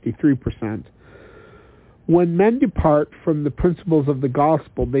 63%. When men depart from the principles of the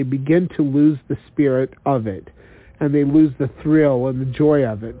gospel, they begin to lose the spirit of it, and they lose the thrill and the joy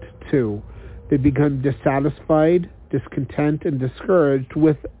of it, too. They become dissatisfied, discontent, and discouraged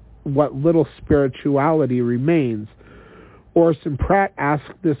with what little spirituality remains. Orson Pratt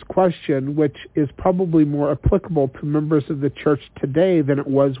asked this question, which is probably more applicable to members of the church today than it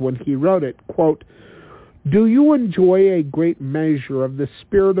was when he wrote it. Quote, "Do you enjoy a great measure of the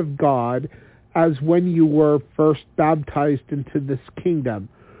Spirit of God as when you were first baptized into this kingdom?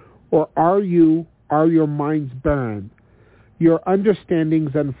 Or are your minds barren, your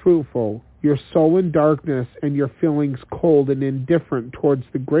understandings unfruitful, your soul in darkness, and your feelings cold and indifferent towards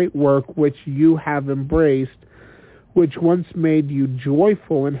the great work which you have embraced, which once made you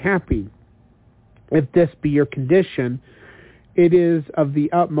joyful and happy? If this be your condition, it is of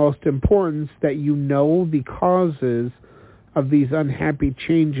the utmost importance that you know the causes of these unhappy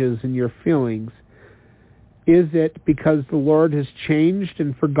changes in your feelings. Is it because the Lord has changed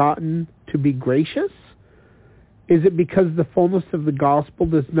and forgotten to be gracious? Is it because the fullness of the gospel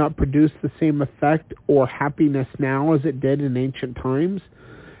does not produce the same effect or happiness now as it did in ancient times?"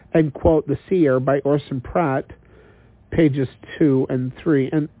 And quote, The Seer by Orson Pratt, pages 2 and 3.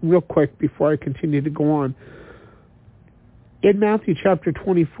 And real quick, before I continue to go on, in Matthew chapter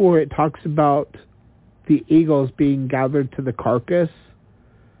 24, it talks about the eagles being gathered to the carcass.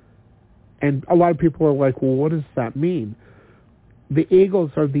 And a lot of people are like, well, what does that mean? The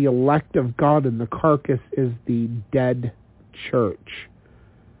eagles are the elect of God, and the carcass is the dead church.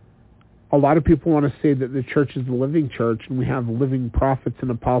 A lot of people want to say that the church is the living church, and we have living prophets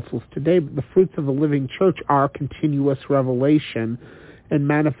and apostles today, but the fruits of the living church are continuous revelation and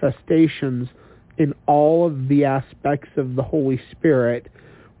manifestations in all of the aspects of the Holy Spirit,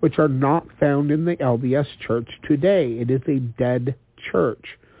 which are not found in the LDS church today. It is a dead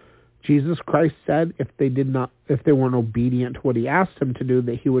church. Jesus Christ said if they weren't obedient to what he asked them to do,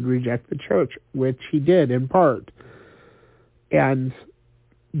 that he would reject the church, which he did in part. And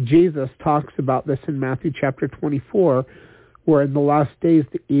Jesus talks about this in Matthew chapter 24, where in the last days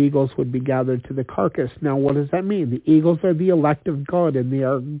the eagles would be gathered to the carcass. Now, what does that mean? The eagles are the elect of God, and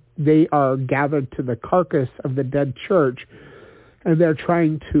they are gathered to the carcass of the dead church, and they're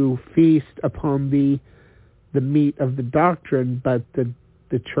trying to feast upon the meat of the doctrine, but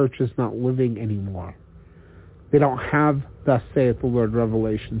the church is not living anymore. They don't have, thus saith the Lord,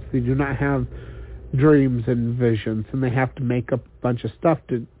 revelations. They do not have dreams and visions, and they have to make up a bunch of stuff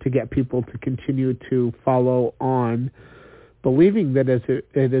to get people to continue to follow on, believing that it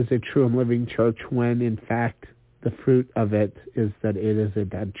is a true and living church, when in fact the fruit of it is that it is a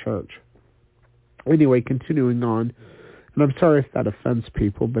dead church. Anyway, continuing on, and I'm sorry if that offends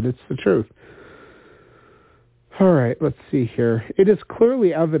people, but it's the truth. All right, let's see here. It is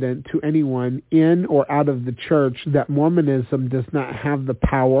clearly evident to anyone in or out of the church that Mormonism does not have the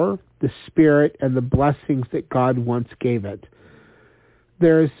power, the spirit, and the blessings that God once gave it.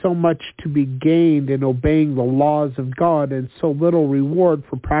 There is so much to be gained in obeying the laws of God, and so little reward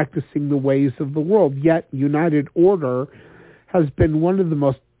for practicing the ways of the world. Yet United Order has been one of the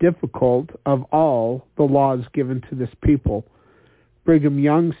most difficult of all the laws given to this people. Brigham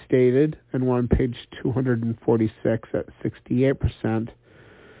Young stated, and we're on page 246 at 68%,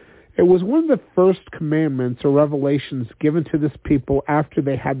 it was one of the first commandments or revelations given to this people after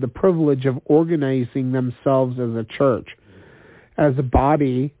they had the privilege of organizing themselves as a church. As a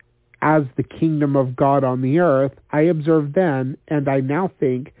body, as the kingdom of God on the earth, I observed then, and I now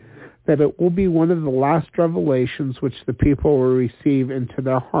think, that it will be one of the last revelations which the people will receive into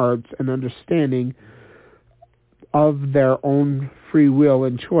their hearts and understanding of their own free will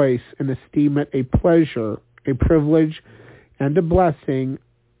and choice, and esteem it a pleasure, a privilege, and a blessing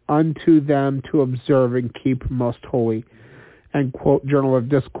unto them to observe and keep most holy. End quote. Journal of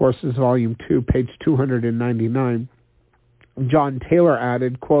Discourses, Volume 2, page 299. John Taylor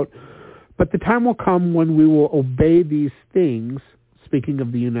added, quote, but the time will come when we will obey these things, speaking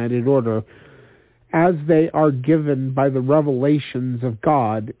of the United Order, as they are given by the revelations of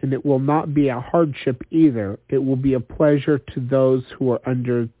God, and it will not be a hardship either. It will be a pleasure to those who are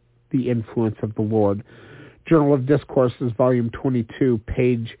under the influence of the Lord. Journal of Discourses, Volume 22,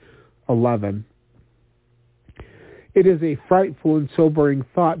 page 11. It is a frightful and sobering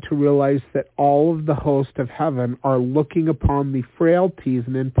thought to realize that all of the host of heaven are looking upon the frailties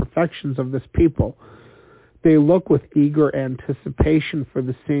and imperfections of this people. They look with eager anticipation for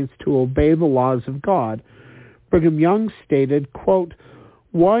the saints to obey the laws of God. Brigham Young stated, quote,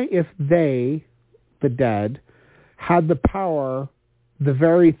 why if they, the dead, had the power, the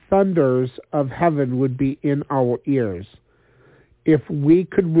very thunders of heaven would be in our ears. If we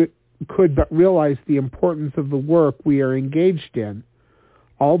could but realize the importance of the work we are engaged in.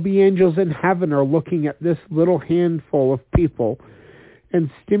 All the angels in heaven are looking at this little handful of people and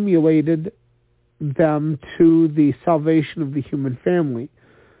stimulated them to the salvation of the human family.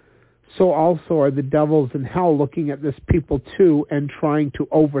 So also are the devils in hell looking at this people too and trying to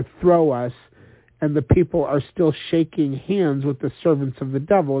overthrow us, and the people are still shaking hands with the servants of the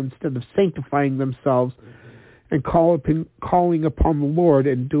devil instead of sanctifying themselves and calling upon the Lord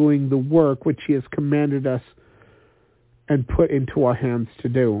and doing the work which he has commanded us and put into our hands to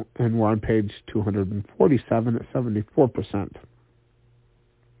do. And we're on page 247 at 74%.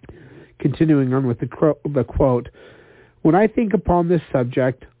 Continuing on with the quote, when I think upon this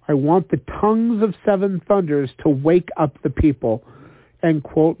subject, I want the tongues of seven thunders to wake up the people. End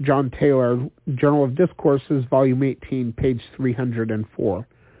quote. John Taylor, Journal of Discourses, Volume 18, page 304.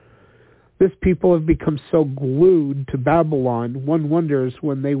 This people have become so glued to Babylon, one wonders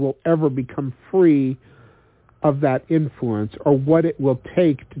when they will ever become free of that influence, or what it will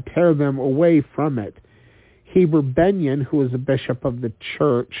take to tear them away from it. Heber Benyon, who was a bishop of the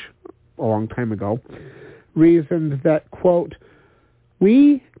church a long time ago, reasoned that, quote,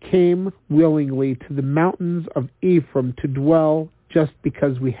 we came willingly to the mountains of Ephraim to dwell just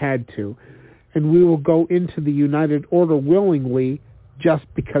because we had to, and we will go into the United Order willingly just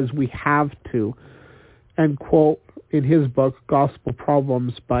because we have to. End quote, in his book, Gospel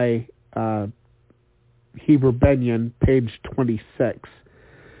Problems by Heber Benyon, page 26.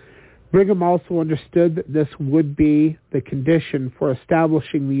 Brigham also understood that this would be the condition for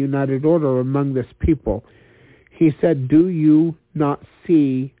establishing the United Order among this people. He said, do you not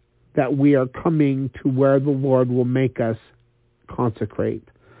see that we are coming to where the Lord will make us consecrate?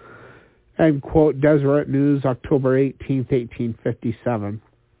 End quote. Deseret News, October 18th, 1857.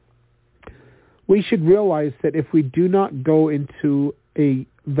 We should realize that if we do not go into the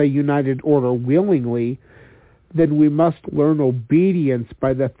United Order willingly, then we must learn obedience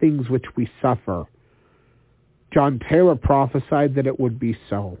by the things which we suffer. John Taylor prophesied that it would be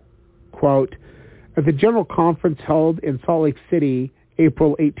so. Quote, at the General Conference held in Salt Lake City,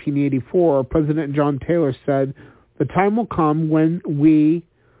 April 1884, President John Taylor said, the time will come when we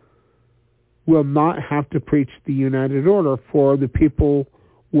will not have to preach the United Order, for the people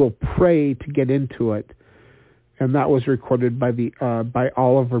will pray to get into it. And that was recorded by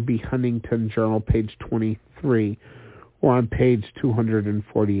Oliver B. Huntington, Journal, page 23, or on page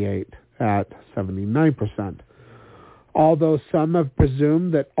 248 at 79%. Although some have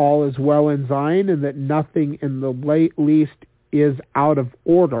presumed that all is well in Zion and that nothing in the least is out of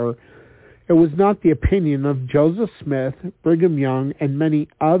order, it was not the opinion of Joseph Smith, Brigham Young, and many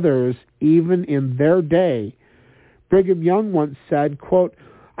others even in their day. Brigham Young once said, quote,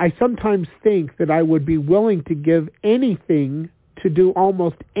 I sometimes think that I would be willing to give anything, to do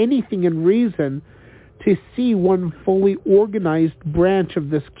almost anything in reason, to see one fully organized branch of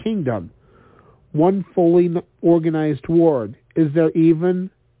this kingdom, one fully organized ward. Is there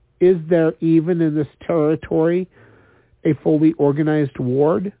even in this territory a fully organized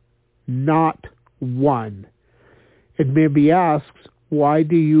ward? Not one. It may be asked, why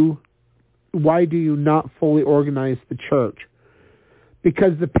do you not fully organize the church?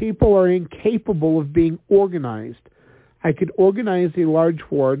 Because the people are incapable of being organized. I could organize a large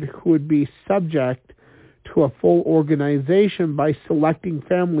ward who would be subject to a full organization by selecting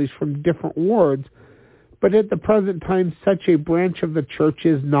families from different wards, but at the present time such a branch of the church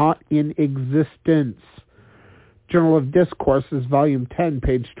is not in existence. Journal of Discourses, Volume 10,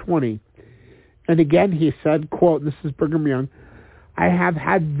 page 20. And again he said, quote, this is Brigham Young, I have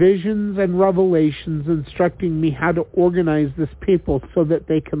had visions and revelations instructing me how to organize this people so that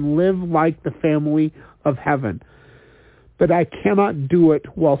they can live like the family of heaven. but I cannot do it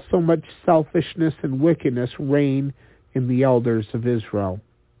while so much selfishness and wickedness reign in the elders of Israel.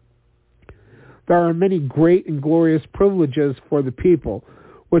 There are many great and glorious privileges for the people,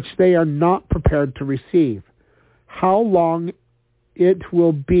 which they are not prepared to receive. How long it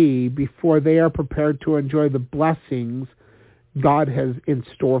will be before they are prepared to enjoy the blessings God has in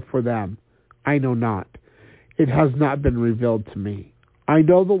store for them, I know not. It has not been revealed to me. I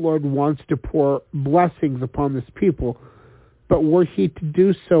know the Lord wants to pour blessings upon this people, but were he to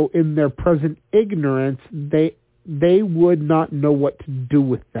do so in their present ignorance, they would not know what to do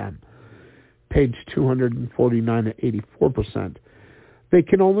with them. Page 249 at 84%. They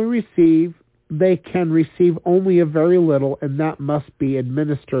can receive only a very little, and that must be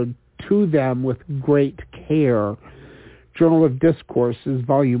administered to them with great care. Journal of Discourses,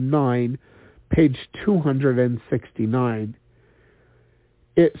 Volume 9, page 269.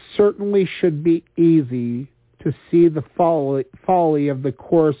 It certainly should be easy to see the folly of the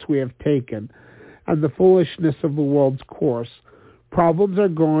course we have taken and the foolishness of the world's course. Problems are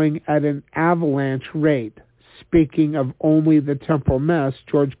growing at an avalanche rate. Speaking of only the temporal mess,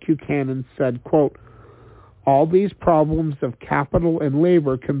 George Buchanan said, quote, all these problems of capital and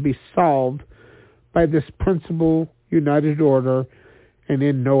labor can be solved by this principle, united order, and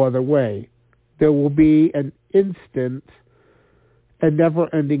in no other way. There will be an instant and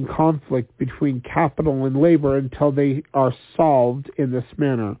never-ending conflict between capital and labor until they are solved in this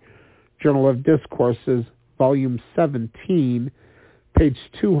manner. Journal of Discourses, Volume 17, page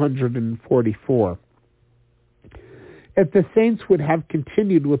 244. If the saints would have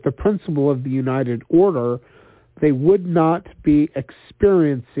continued with the principle of the united order, they would not be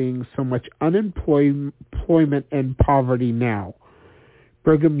experiencing so much unemployment and poverty now.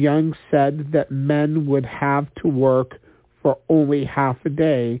 Brigham Young said that men would have to work for only half a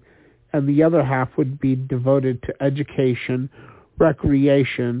day, and the other half would be devoted to education,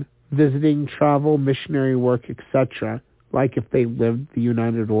 recreation, visiting, travel, missionary work, etc., like if they lived the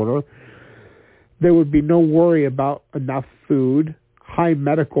united order. There would be no worry about enough food, high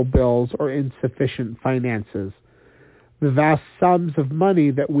medical bills, or insufficient finances. The vast sums of money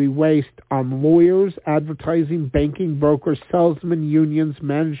that we waste on lawyers, advertising, banking, brokers, salesmen, unions,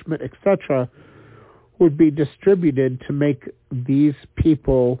 management, etc., would be distributed to make these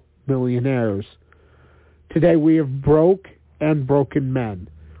people millionaires. Today we have broke and broken men,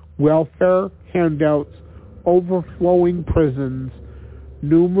 welfare, handouts, overflowing prisons,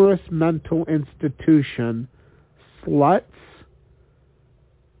 numerous mental institutions, sluts,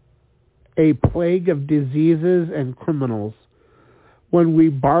 a plague of diseases and criminals. When we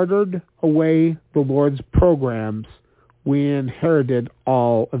bartered away the Lord's programs, we inherited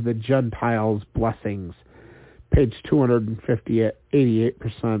all of the Gentiles' blessings. Page 250 at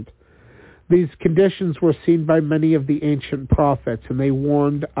 88%. These conditions were seen by many of the ancient prophets, and they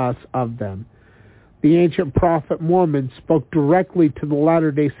warned us of them. The ancient prophet Mormon spoke directly to the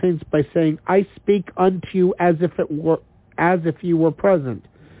Latter-day Saints by saying, I speak unto you as if you were present,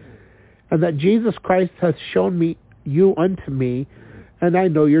 and that Jesus Christ has shown you unto me, and I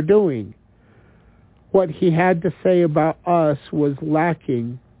know you're doing. What he had to say about us was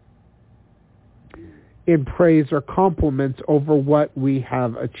lacking in praise or compliments over what we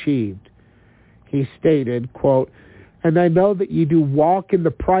have achieved. He stated, quote, and I know that you do walk in the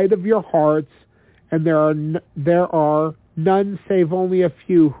pride of your hearts, and there are none save only a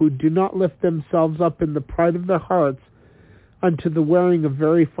few who do not lift themselves up in the pride of their hearts unto the wearing of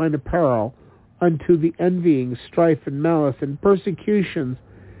very fine apparel, unto the envying, strife, and malice, and persecutions,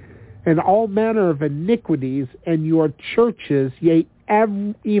 and all manner of iniquities, and your churches, yea,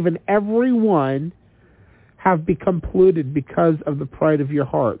 even every one, have become polluted because of the pride of your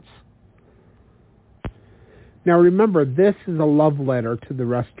hearts. Now remember, this is a love letter to the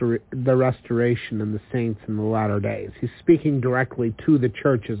restoration and the saints in the latter days. He's speaking directly to the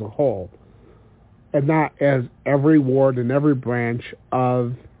church as a whole, and not as every ward and every branch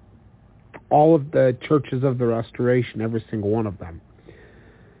of all of the churches of the restoration, every single one of them.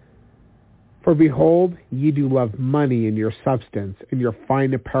 For behold, ye do love money and your substance, and your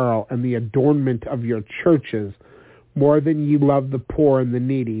fine apparel, and the adornment of your churches, more than ye love the poor and the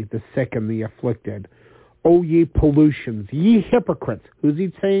needy, the sick and the afflicted. O ye pollutions, ye hypocrites. Who's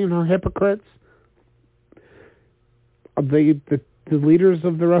he saying are hypocrites? The leaders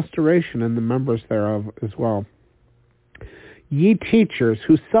of the restoration and the members thereof as well. Ye teachers,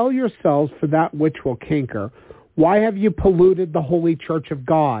 who sell yourselves for that which will canker, why have you polluted the holy church of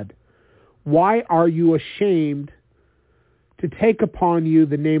God? Why are you ashamed to take upon you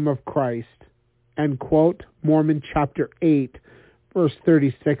the name of Christ? End quote. Mormon chapter 8, verse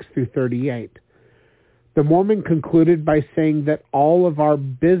 36 through 38. The Mormon concluded by saying that all of our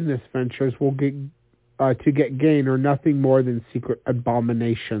business ventures will get gain are nothing more than secret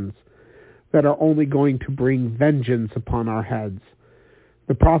abominations that are only going to bring vengeance upon our heads.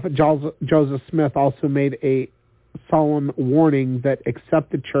 The prophet Joseph Smith also made a solemn warning that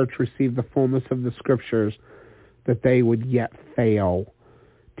except the church received the fullness of the scriptures, that they would yet fail.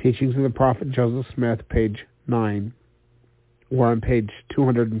 Teachings of the Prophet Joseph Smith, page 9. We're on page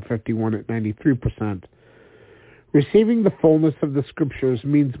 251 at 93%. Receiving the fullness of the scriptures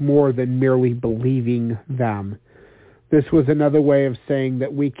means more than merely believing them. This was another way of saying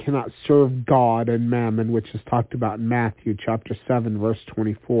that we cannot serve God and mammon, which is talked about in Matthew chapter 7, verse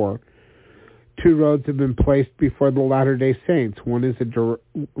 24. Two roads have been placed before the Latter-day Saints. One is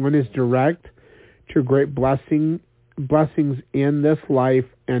direct to great blessings in this life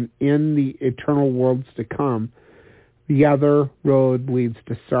and in the eternal worlds to come. The other road leads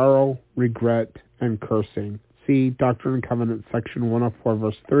to sorrow, regret, and cursing. See Doctrine and Covenants, section 104,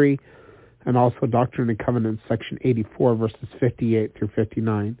 verse 3, and also Doctrine and Covenants, section 84, verses 58 through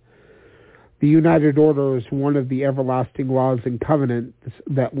 59. The United Order is one of the everlasting laws and covenants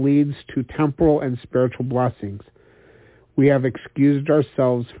that leads to temporal and spiritual blessings. We have excused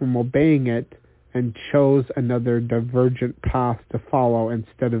ourselves from obeying it and chose another divergent path to follow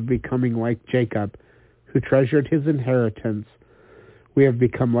instead of becoming like Jacob, who treasured his inheritance. We have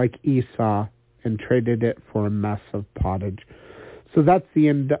become like Esau and traded it for a mess of pottage. So that's the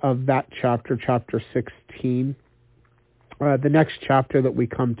end of that chapter, chapter 16. The next chapter that we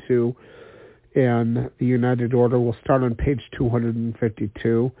come to in the United Order will start on page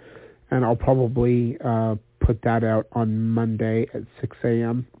 252, and I'll probably put that out on Monday at 6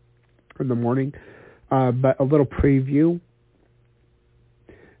 a.m. in the morning. But a little preview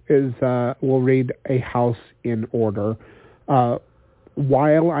is we'll read A House in Order.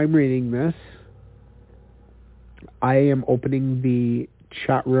 While I'm reading this, I am opening the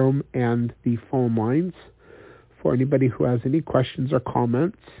chat room and the phone lines for anybody who has any questions or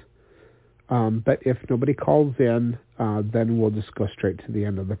comments. But if nobody calls in, then we'll just go straight to the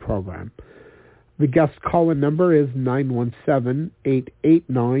end of the program. The guest call-in number is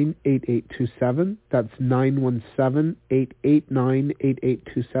 917-889-8827. That's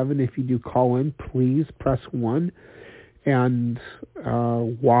 917-889-8827. If you do call in, please press 1. And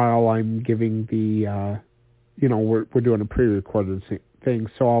while I'm giving the, we're doing a pre-recorded thing,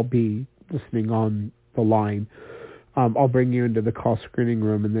 so I'll be listening on the line. I'll bring you into the call screening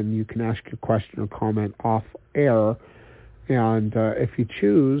room, and then you can ask your question or comment off air. And if you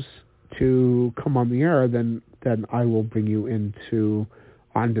choose to come on the air, then I will bring you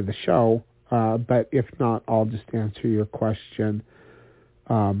onto the show. But if not, I'll just answer your question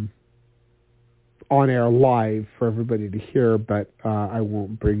on air live for everybody to hear. But I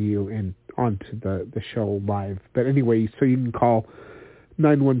won't bring you in onto the show live. But anyway, so you can call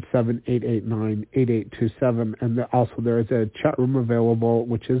 917-889-8827, and also there is a chat room available,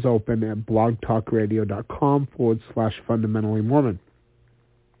 which is open at blogtalkradio.com/fundamentally Mormon.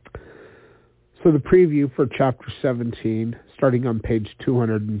 So the preview for chapter 17, starting on page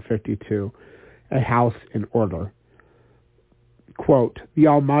 252, A House in Order. Quote, the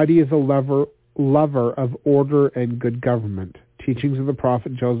Almighty is a lover of order and good government. Teachings of the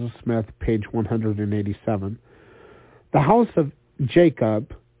Prophet Joseph Smith, page 187. The house of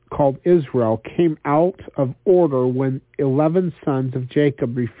Jacob, called Israel, came out of order when 11 sons of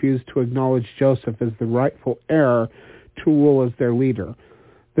Jacob refused to acknowledge Joseph as the rightful heir to rule as their leader.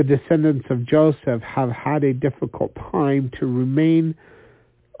 The descendants of Joseph have had a difficult time to regain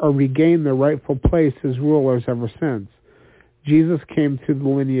their rightful place as rulers ever since. Jesus came through the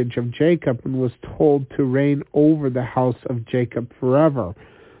lineage of Jacob and was told to reign over the house of Jacob forever.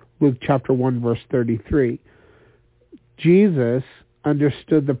 Luke chapter 1, verse 33. Jesus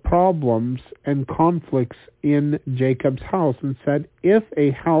understood the problems and conflicts in Jacob's house and said, if a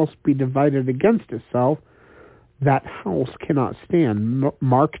house be divided against itself, that house cannot stand.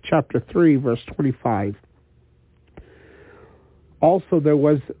 Mark chapter 3, verse 25. Also, there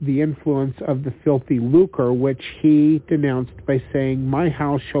was the influence of the filthy lucre, which he denounced by saying, my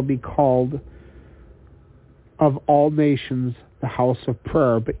house shall be called of all nations the house of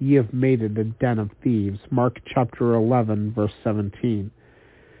prayer, but ye have made it a den of thieves. Mark chapter 11, verse 17.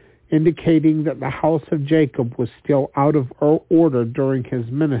 Indicating that the house of Jacob was still out of order during his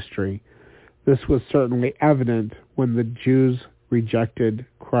ministry. This was certainly evident when the Jews rejected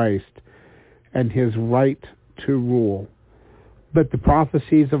Christ and his right to rule. But the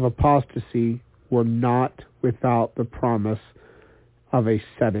prophecies of apostasy were not without the promise of a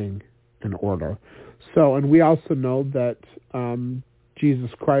setting in order. So, and we also know that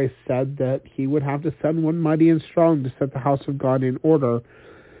Jesus Christ said that he would have to send one mighty and strong to set the house of God in order,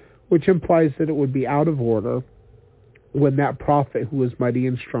 which implies that it would be out of order when that prophet who was mighty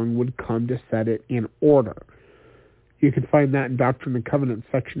and strong would come to set it in order. You can find that in Doctrine and Covenants,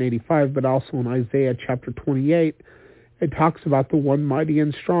 section 85, but also in Isaiah chapter 28. It talks about the one mighty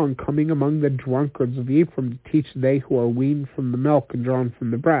and strong coming among the drunkards of Ephraim to teach they who are weaned from the milk and drawn from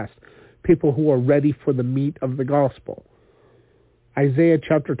the breast, people who are ready for the meat of the gospel. Isaiah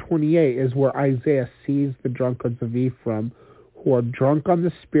chapter 28 is where Isaiah sees the drunkards of Ephraim who are drunk on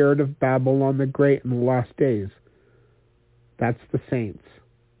the spirit of Babylon the Great in the last days. That's the saints.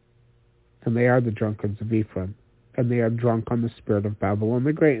 And they are the drunkards of Ephraim. And they are drunk on the spirit of Babylon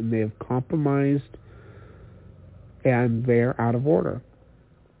the Great. And they have compromised. And they are out of order.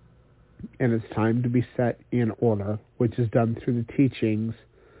 And it's time to be set in order, which is done through the teachings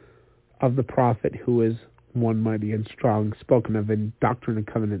of the prophet who is one mighty and strong, spoken of in Doctrine and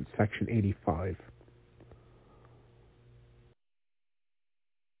Covenants, section 85.